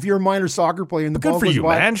said, if you're a minor soccer player and the ball good for goes you,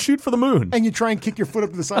 wide, man. Shoot for the moon. And you try and kick your foot up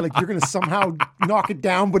to the side like you're going to somehow knock it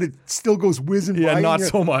down, but it still goes whizzing by. Yeah, not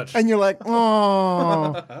so much. And you're like,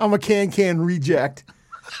 oh, I'm a can reject.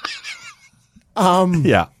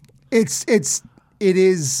 Yeah. It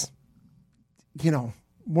is,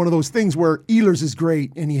 one of those things where Ehlers is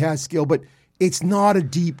great and he has skill, but it's not a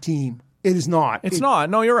deep team. It is not. It's not.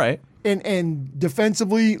 No, you're right. And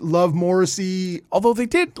defensively, love Morrissey. Although they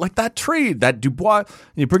did like that trade, that Dubois.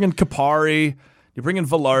 You bring in Kapari, you bring in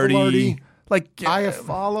Velarde.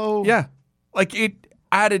 Iafallo. Yeah, it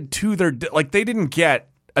added to their they didn't get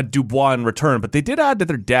a Dubois in return, but they did add to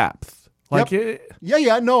their depth.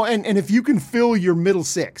 No, and if you can fill your middle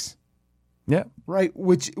six, right,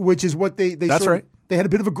 which is what they that's right. They had a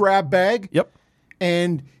bit of a grab bag. Yep,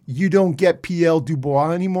 and you don't get PL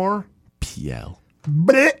Dubois anymore. PL.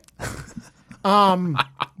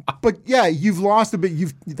 But yeah, you've lost a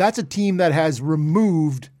bit. That's a team that has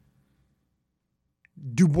removed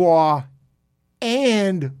Dubois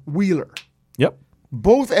and Wheeler. Yep.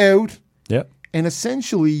 Both out. Yep. And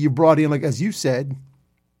essentially you brought in, like as you said,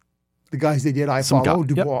 the guys they did, Iafallo,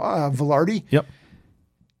 Dubois, Velarde. Yep.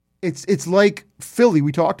 It's like Philly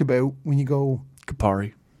we talked about when you go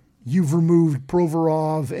Kapari. You've removed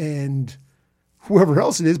Provorov and whoever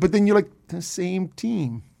else it is, but then you're like the same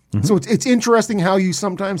team. Mm-hmm. So it's interesting how you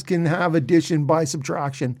sometimes can have addition by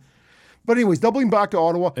subtraction. But anyways, doubling back to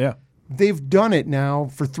Ottawa, they've done it now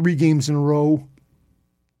for 3 games in a row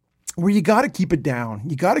where you got to keep it down.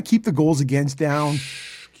 You got to keep the goals against down.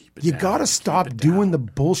 You got to stop doing the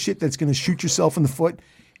bullshit that's going to shoot yourself in the foot.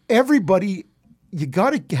 Everybody, you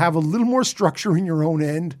got to have a little more structure in your own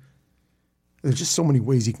end. There's just so many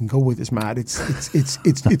ways you can go with this, Matt.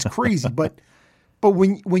 It's crazy, but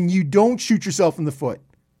when you don't shoot yourself in the foot,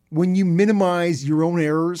 when you minimize your own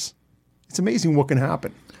errors, it's amazing what can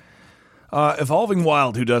happen. Evolving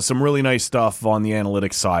Wild, who does some really nice stuff on the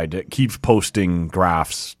analytics side, keeps posting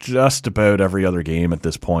graphs just about every other game at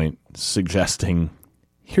this point, suggesting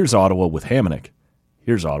here's Ottawa with Hamonic,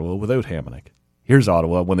 here's Ottawa without Hamonic, here's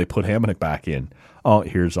Ottawa when they put Hamonic back in. Oh,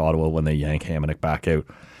 here's Ottawa when they yank Hamonic back out.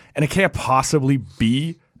 And it can't possibly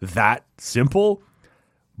be that simple,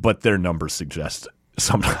 but their numbers suggest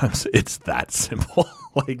sometimes it's that simple.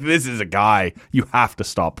 This is a guy you have to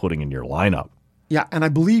stop putting in your lineup. Yeah, and I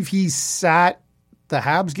believe he sat the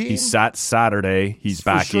Habs game. He sat Saturday. He's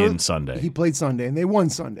back in Sunday. He played Sunday, and they won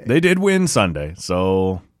Sunday. They did win Sunday,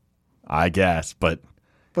 so I guess, but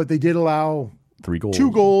they did allow 3 goals.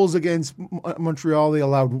 2 goals against Montreal. They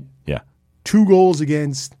allowed 2 goals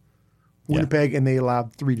against Winnipeg, and they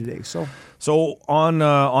allowed 3 today. So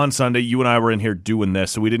on Sunday, you and I were in here doing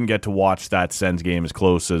this, so we didn't get to watch that Sens game as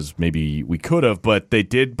close as maybe we could have, but they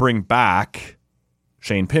did bring back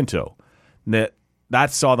Shane Pinto.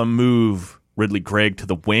 That saw them move Ridley Gregg to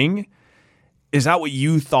the wing. Is that what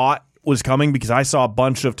you thought was coming? Because I saw a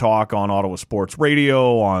bunch of talk on Ottawa Sports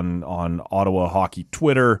Radio, on Ottawa Hockey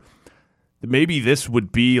Twitter, that maybe this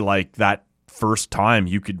would be like that first time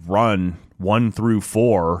you could run 1 through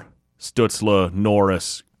 4, Stützle,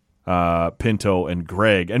 Norris, Pinto, and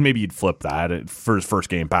Gregg, and maybe you'd flip that for his first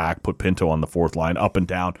game back, put Pinto on the 4th line, up and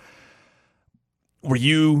down. Were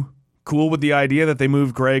you cool with the idea that they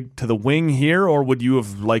moved Gregg to the wing here, or would you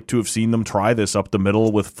have liked to have seen them try this up the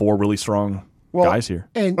middle with 4 really strong guys here?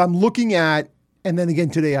 And I'm looking at And then again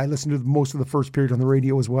today, I listened to most of the first period on the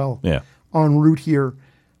radio as well. Yeah. En route here.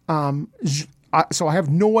 So I have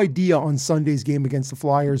no idea on Sunday's game against the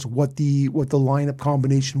Flyers what the lineup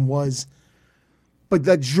combination was. But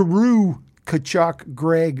that Giroux, Tkachuk,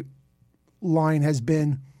 Gregg line has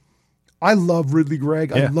been. I love Ridley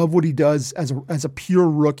Gregg. I love what he does as a pure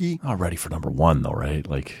rookie. Not ready for number one though, right?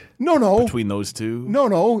 Like no. Between those two, no.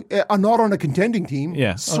 Not on a contending team.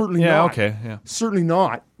 Yeah, certainly not. Okay, yeah, certainly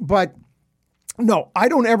not. But no, I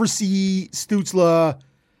don't ever see Stützle.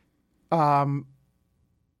 I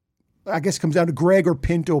guess it comes down to Gregg or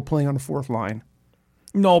Pinto playing on the fourth line.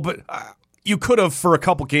 No, but you could have for a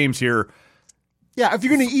couple games here. Yeah, if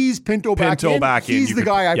you're going to ease Pinto back in, he's the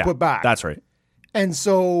guy I put back. That's right. And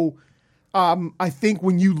so I think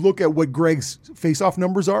when you look at what Gregg's faceoff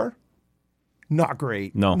numbers are, not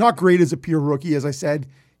great. No. Not great as a pure rookie, as I said.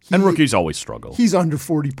 And rookies always struggle. He's under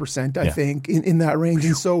 40%, I think, in that range.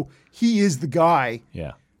 And so he is the guy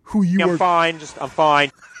who you I'm fine. I'm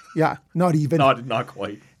fine. Yeah, not even. Not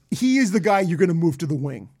quite. He is the guy you're going to move to the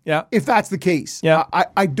wing. Yeah. If that's the case. Yeah.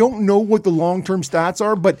 I don't know what the long-term stats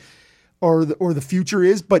are, but or the future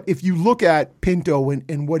is, but if you look at Pinto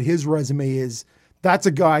and what his resume is, that's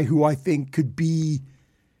a guy who I think could be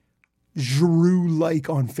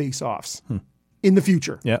Giroux-like on face-offs in the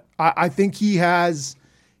future. Yeah. I think he has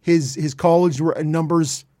his college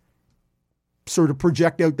numbers sort of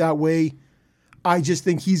project out that way. I just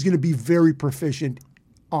think he's going to be very proficient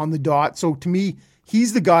on the dot. So to me,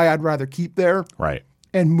 he's the guy I'd rather keep there. Right.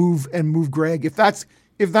 And move Gregg. If that's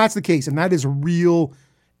the case, and that is a real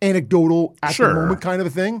anecdotal at the moment kind of a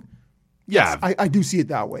thing. Yeah. Yes, I do see it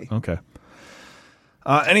that way. Okay.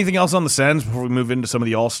 Anything else on the Sens before we move into some of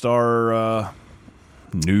the All-Star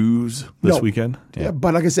news this weekend? Yeah.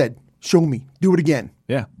 But like I said, show me. Do it again.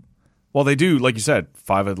 Yeah. Well, they do, like you said,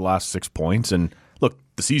 5 of the last 6 points. And look,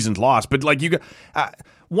 the season's lost. But like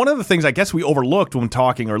one of the things I guess we overlooked when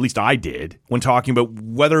talking, or at least I did, when talking about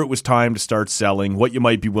whether it was time to start selling, what you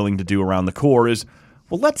might be willing to do around the core is,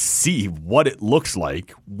 well, let's see what it looks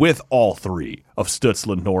like with all three of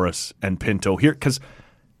Stützle, Norris, and Pinto here, because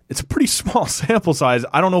it's a pretty small sample size.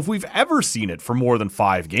 I don't know if we've ever seen it for more than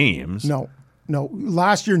 5 games. No.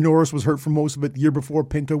 Last year, Norris was hurt for most of it. The year before,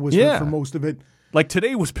 Pinto was hurt for most of it. Like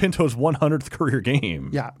today was Pinto's 100th career game.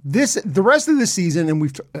 Yeah. The rest of the season,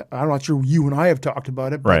 and I'm not sure you and I have talked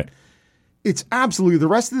about it, but right. It's absolutely, the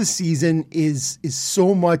rest of the season is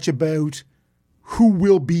so much about who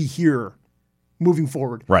will be here moving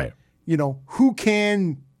forward. Right. You know, who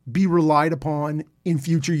can be relied upon in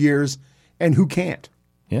future years and who can't.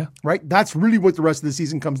 Yeah. Right? That's really what the rest of the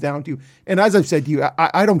season comes down to. And as I've said to you,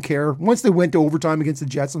 I don't care. Once they went to overtime against the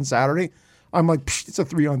Jets on Saturday, I'm like, it's a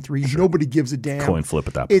 3-on-3. Sure. Nobody gives a damn. Coin flip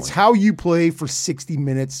at that point. It's how you play for 60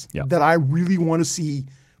 minutes that I really want to see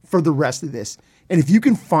for the rest of this. And if you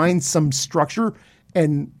can find some structure,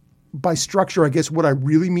 and by structure, I guess what I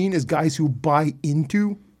really mean is guys who buy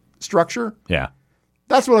into structure. Yeah.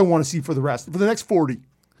 That's what I want to see for the next 40.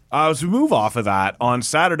 As we move off of that, on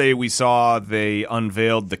Saturday we saw they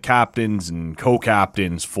unveiled the captains and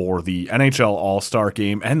co-captains for the NHL All-Star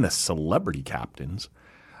Game and the celebrity captains.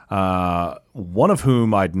 One of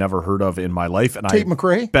whom I'd never heard of in my life, and Tate I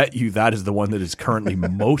McRae? bet you that is the one that is currently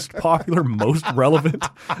most popular, most relevant.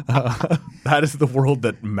 That is the world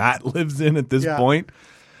that Matt lives in at this point.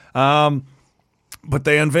 But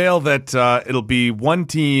they unveil that it'll be one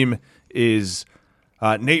team is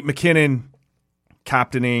Nate McKinnon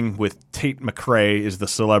captaining with Tate McRae is the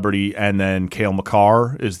celebrity, and then Cale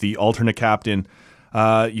Makar is the alternate captain.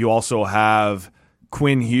 You also have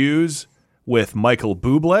Quinn Hughes with Michael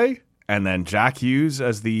Bublé, and then Jack Hughes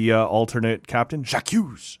as the alternate captain. Jack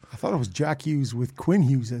Hughes. I thought it was Jack Hughes with Quinn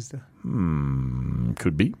Hughes as the...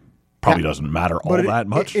 Could be. Probably doesn't matter all that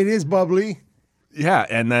much. It is bubbly. Yeah,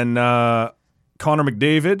 and then Connor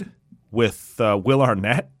McDavid with Will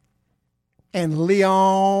Arnett. And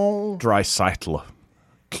Leon... Draisaitl.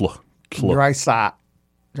 Draisaitl.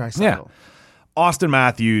 Yeah. Austin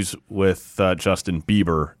Matthews with Justin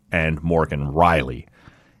Bieber and Morgan Riley.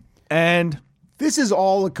 And this is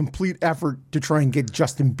all a complete effort to try and get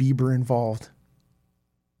Justin Bieber involved.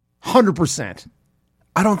 100%.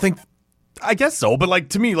 I guess so, but like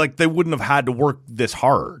to me, like they wouldn't have had to work this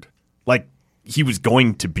hard. Like he was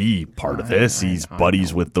going to be part of this. He's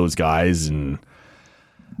buddies with those guys, and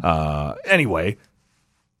anyway,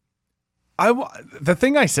 the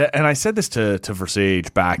thing I said, and I said this to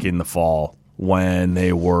Versage back in the fall when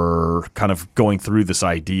they were kind of going through this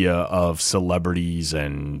idea of celebrities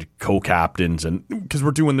and co-captains, and because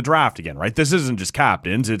we're doing the draft again, right? This isn't just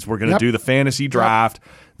captains. We're going to do the fantasy draft,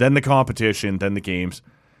 then the competition, then the games.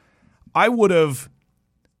 I would have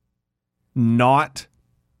not,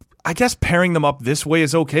 I guess pairing them up this way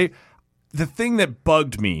is okay. The thing that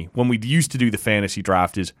bugged me when we used to do the fantasy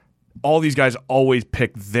draft is all these guys always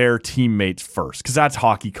pick their teammates first because that's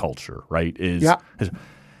hockey culture, right?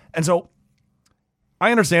 And so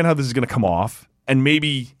I understand how this is going to come off, and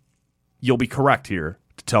maybe you'll be correct here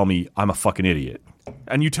to tell me I'm a fucking idiot.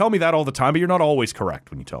 And you tell me that all the time, but you're not always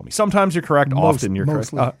correct when you tell me. Sometimes you're correct, often you're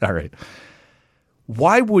correct. All right.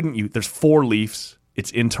 Why wouldn't you? There's 4 Leafs.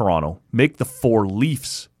 It's in Toronto. Make the 4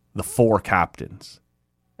 Leafs the 4 captains.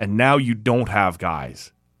 And now you don't have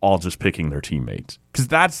guys all just picking their teammates. Because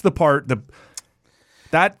that's the part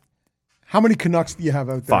that. How many Canucks do you have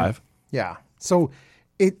out there? 5. Yeah. So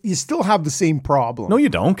you still have the same problem. No, you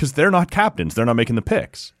don't, because they're not captains. They're not making the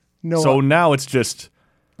picks. No. So now it's just.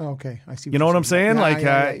 Okay, I see. You know what I'm saying?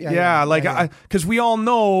 Yeah, because we all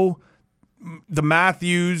know the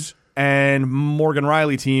Matthews and Morgan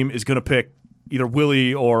Riley team is going to pick either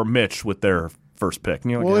Willie or Mitch with their first pick.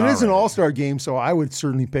 And well, it is an all-star game, so I would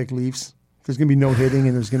certainly pick Leafs. There's going to be no hitting,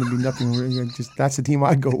 and there's going to be nothing. That's the team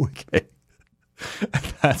I'd go with. Okay.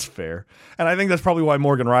 That's fair, and I think that's probably why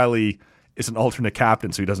Morgan Riley is an alternate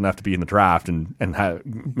captain, so he doesn't have to be in the draft and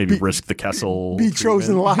maybe risk the Kessel. Be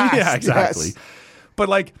chosen last. Yeah, exactly. Yes. But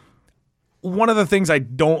like, one of the things I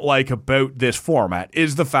don't like about this format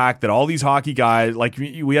is the fact that all these hockey guys, like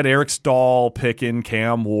we had Eric Stahl picking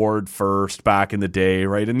Cam Ward first back in the day,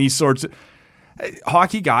 right? And these sorts of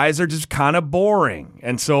hockey guys are just kind of boring.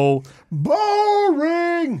 And so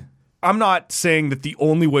boring. I'm not saying that the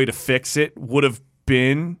only way to fix it would have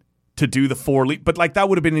been to do the 4 Leafs, but like that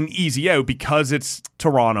would have been an easy out because it's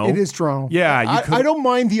Toronto. It is Toronto. Yeah. I don't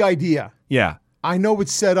mind the idea. Yeah. I know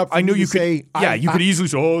it's set up for you could say. Yeah, you could easily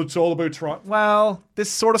say, oh, it's all about Toronto. Well, this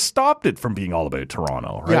sort of stopped it from being all about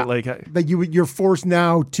Toronto, right? Yeah, like that you're forced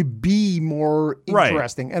now to be more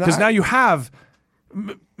interesting. Right. Because now you have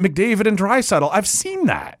McDavid and Draisaitl. I've seen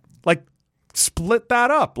that. Like, split that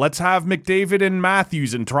up. Let's have McDavid and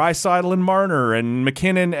Matthews and Draisaitl and Marner and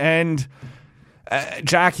McKinnon and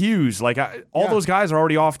Jack Hughes. Like all those guys are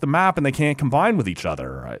already off the map and they can't combine with each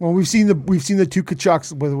other. Right? Well, we've seen the 2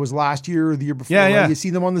 Kachucks, whether it was last year or the year before. Yeah, yeah. You see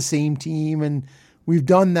them on the same team, and we've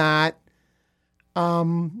done that.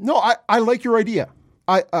 No, I like your idea.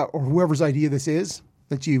 Or whoever's idea this is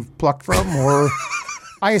that you've plucked from, or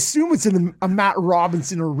I assume it's a Matt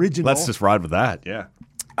Robinson original. Let's just ride with that. Yeah.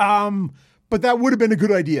 But that would have been a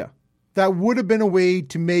good idea. That would have been a way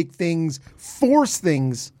to make things, force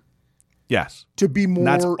things. Yes. To be more.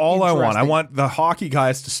 That's all I want. I want the hockey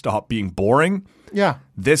guys to stop being boring. Yeah.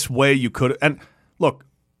 This way you could. And look,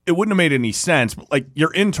 it wouldn't have made any sense. But like,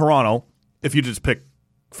 you're in Toronto. If you just pick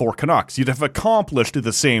 4 Canucks, you'd have accomplished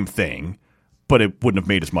the same thing, but it wouldn't have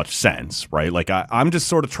made as much sense, right? Like, I'm just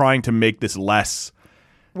sort of trying to make this less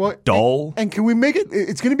dull. And can we make it?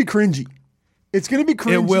 It's going to be cringy. It's going to be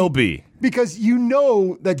cringy. It will be. Because you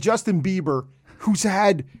know that Justin Bieber, who's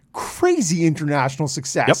had crazy international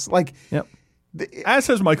success. As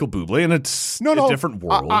has Michael Bublé, and it's a different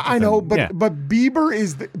world. I know, but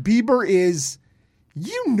Bieber is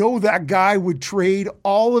you know that guy would trade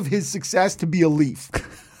all of his success to be a Leaf.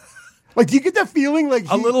 Like, you get that feeling like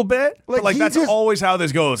a little bit? Like that's always how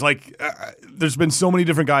this goes. Like, there's been so many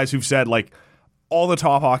different guys who've said, like, all the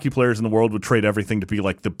top hockey players in the world would trade everything to be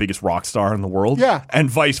like the biggest rock star in the world. Yeah. And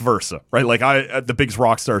vice versa, right? Like the biggest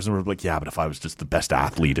rock stars and we're like, yeah, but if I was just the best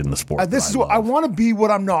athlete in the sport. This is what I want to be,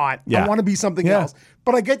 what I'm not. Yeah. I want to be something else.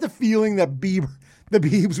 But I get the feeling that the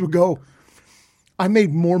Biebs would go, I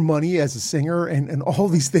made more money as a singer and all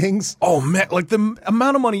these things. Oh man, like the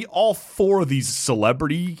amount of money all 4 of these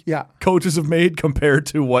celebrity coaches have made compared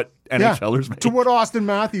to what NHLers make. To what Austin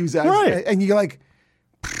Matthews has. Right. And you're like,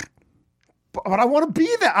 but I want to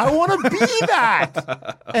be that. I want to be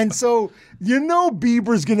that. And so,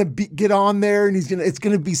 Bieber's going to get on there and it's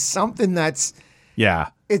going to be something that's. Yeah.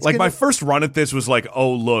 My first run at this was like,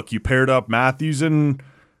 oh, look, you paired up Matthews and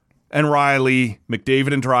Riley,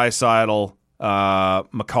 McDavid and Draisaitl,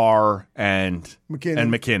 Makar and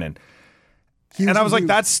McKinnon. And I was like,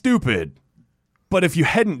 that's stupid. But if you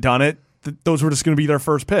hadn't done it, those were just going to be their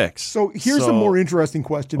first picks. So here's a more interesting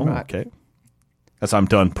question, Matt. Okay. As I'm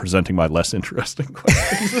done presenting my less interesting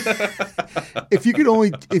questions. If you could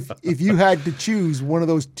if you had to choose one of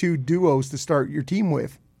those 2 duos to start your team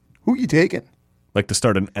with, who are you taking? Like to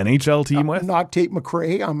start an NHL team with? Not Tate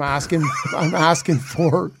McRae. I'm asking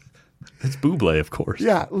for. It's Bublé, of course.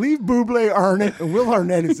 Yeah, leave Bublé, Arnett. Will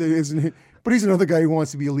Arnett isn't, but he's another guy who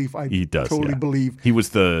wants to be a Leaf. He does totally believe. He was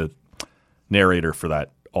the narrator for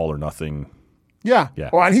that All or Nothing. Yeah.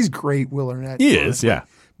 Yeah. Oh, and he's great, Will Arnett. He is, yeah.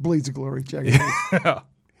 Blades of Glory, check it out.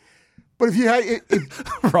 But if you had...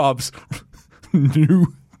 Rob's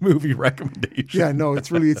new movie recommendation. Yeah, no, it's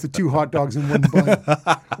the 2 hot dogs in one bun.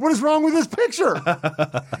 What is wrong with this picture?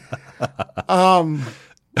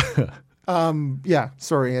 Yeah,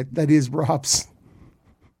 sorry, that is Rob's.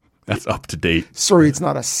 That's up to date. Sorry, it's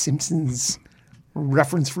not a Simpsons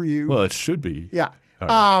reference for you. Well, it should be. Yeah.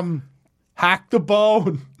 Right. Hack the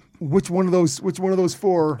bone. Which one of those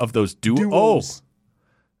 4 of those duos?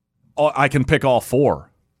 Oh, I can pick all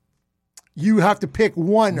 4. You have to pick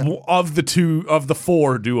one of the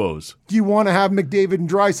 4 duos. Do you want to have McDavid and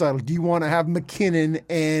Draisaitl? Do you want to have McKinnon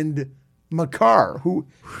and Makar? Who?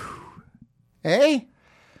 Hey?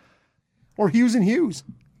 Or Hughes and Hughes?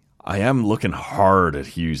 I am looking hard at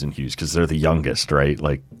Hughes and Hughes because they're the youngest, right?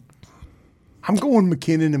 Like, I'm going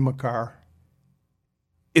McKinnon and Makar.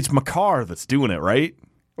 It's Makar that's doing it, right?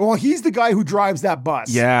 Well, he's the guy who drives that bus.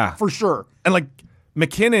 Yeah. For sure. And like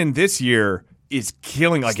McKinnon this year is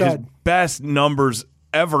killing his best numbers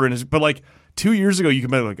ever. But like 2 years ago, you could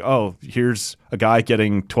be like, oh, here's a guy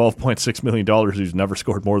getting $12.6 million who's never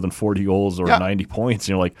scored more than 40 goals or 90 points. And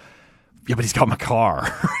you're like, yeah, but he's got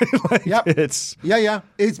Makar. Like, yep. It's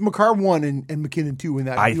Makar 1 and McKinnon 2 in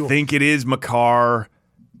that duel. I think it is Makar,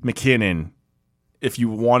 McKinnon. If you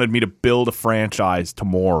wanted me to build a franchise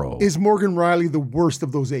tomorrow. Is Morgan Rielly the worst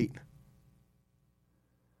of those 8?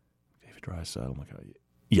 David Draisaitl, Makar.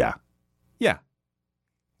 Yeah. Yeah.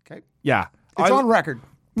 Okay. Yeah. It's on record.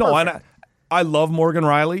 No, I love Morgan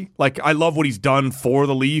Rielly. Like, I love what he's done for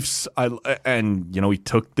the Leafs. He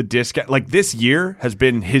took the discount. Like, this year has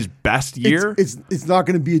been his best year. It's not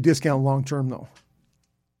going to be a discount long term, though.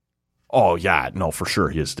 Oh, yeah. No, for sure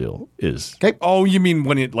he still is. Okay. Oh, you mean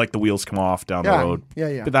when the wheels come off down the road?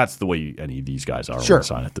 Yeah. But that's the way any of these guys are sure. on the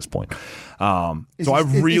sign at this point. Is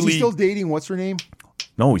he still dating? What's her name?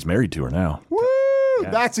 No, he's married to her now. Woo! Yeah.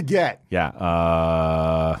 That's a get. Yeah.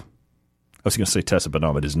 I was going to say Tessa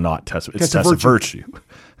Bonhomme. It is not Tessa. It's Tessa Virtue.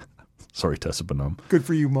 Sorry, Tessa Bonhomme. Good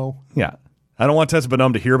for you, Mo. Yeah. I don't want Tessa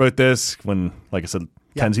Bonhomme to hear about this when, like I said,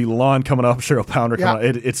 Kenzie Lalonde coming up, Cheryl Pounder coming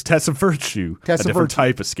up. It's Tessa Virtue, a different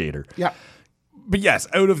type of skater. Yeah. But yes,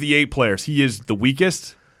 out of the 8 players, he is the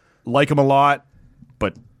weakest. Like him a lot,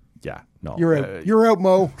 but yeah, no. You're out. You're out,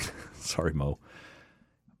 Mo. Sorry, Mo.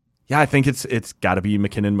 Yeah, I think it's got to be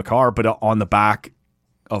McKinnon, Makar, but on the back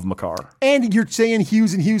of Makar. And you're saying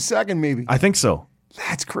Hughes and Hughes second, maybe? I think so.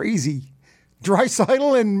 That's crazy.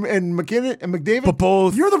 Draisaitl and McKinnon and McDavid. But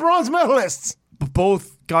both. You're the bronze medalists. But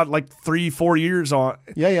both got like 3-4 years on.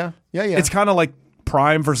 Yeah. It's kind of like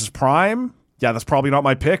prime versus prime. Yeah, that's probably not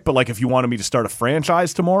my pick. But like, if you wanted me to start a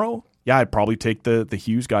franchise tomorrow, yeah, I'd probably take the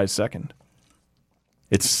Hughes guys second.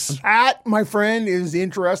 That, my friend, is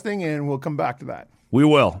interesting, and we'll come back to that. We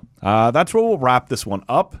will. That's where we'll wrap this one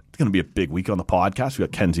up. It's going to be a big week on the podcast. We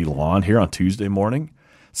got Kenzie Lalonde here on Tuesday morning.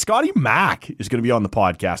 Scotty Mack is going to be on the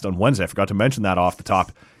podcast on Wednesday. I forgot to mention that off the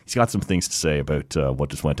top. He's got some things to say about what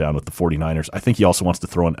just went down with the 49ers. I think he also wants to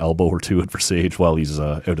throw an elbow or two at Versage while he's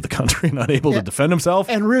out of the country and unable to defend himself.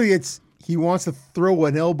 And really, he wants to throw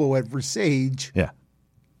an elbow at Versage. Yeah.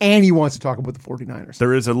 And he wants to talk about the 49ers.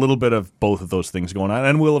 There is a little bit of both of those things going on.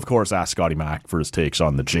 And we'll, of course, ask Scotty Mack for his takes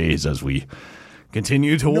on the Jays as we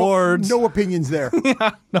continue towards. No opinions there.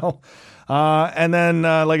 Yeah, no. And then,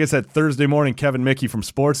 like I said, Thursday morning, Kevin Mickey from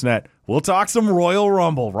Sportsnet. We'll talk some Royal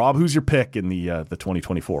Rumble. Rob, who's your pick in the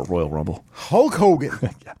 2024 Royal Rumble? Hulk Hogan.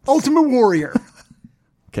 Yes. Ultimate Warrior.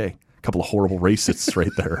 Okay. A couple of horrible racists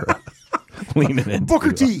right there. Leaning in.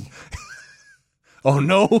 Booker T. Oh,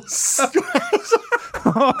 no.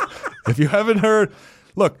 If you haven't heard,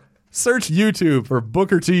 look, search YouTube for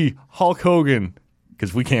Booker T, Hulk Hogan,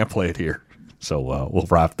 because we can't play it here. So we'll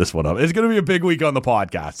wrap this one up. It's going to be a big week on the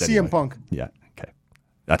podcast. Anyway. CM Punk. Yeah. Okay.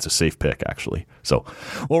 That's a safe pick, actually. So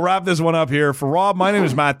we'll wrap this one up here. For Rob, my name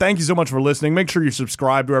is Matt. Thank you so much for listening. Make sure you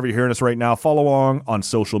subscribe wherever you're hearing us right now. Follow along on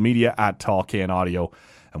social media at Tall Can Audio.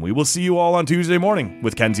 And we will see you all on Tuesday morning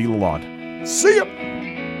with Kenzie Lalonde. See ya.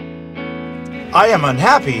 I am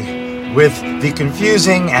unhappy with the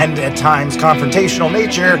confusing and at times confrontational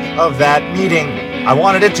nature of that meeting. I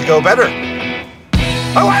wanted it to go better.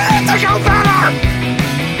 I wanted it to go better!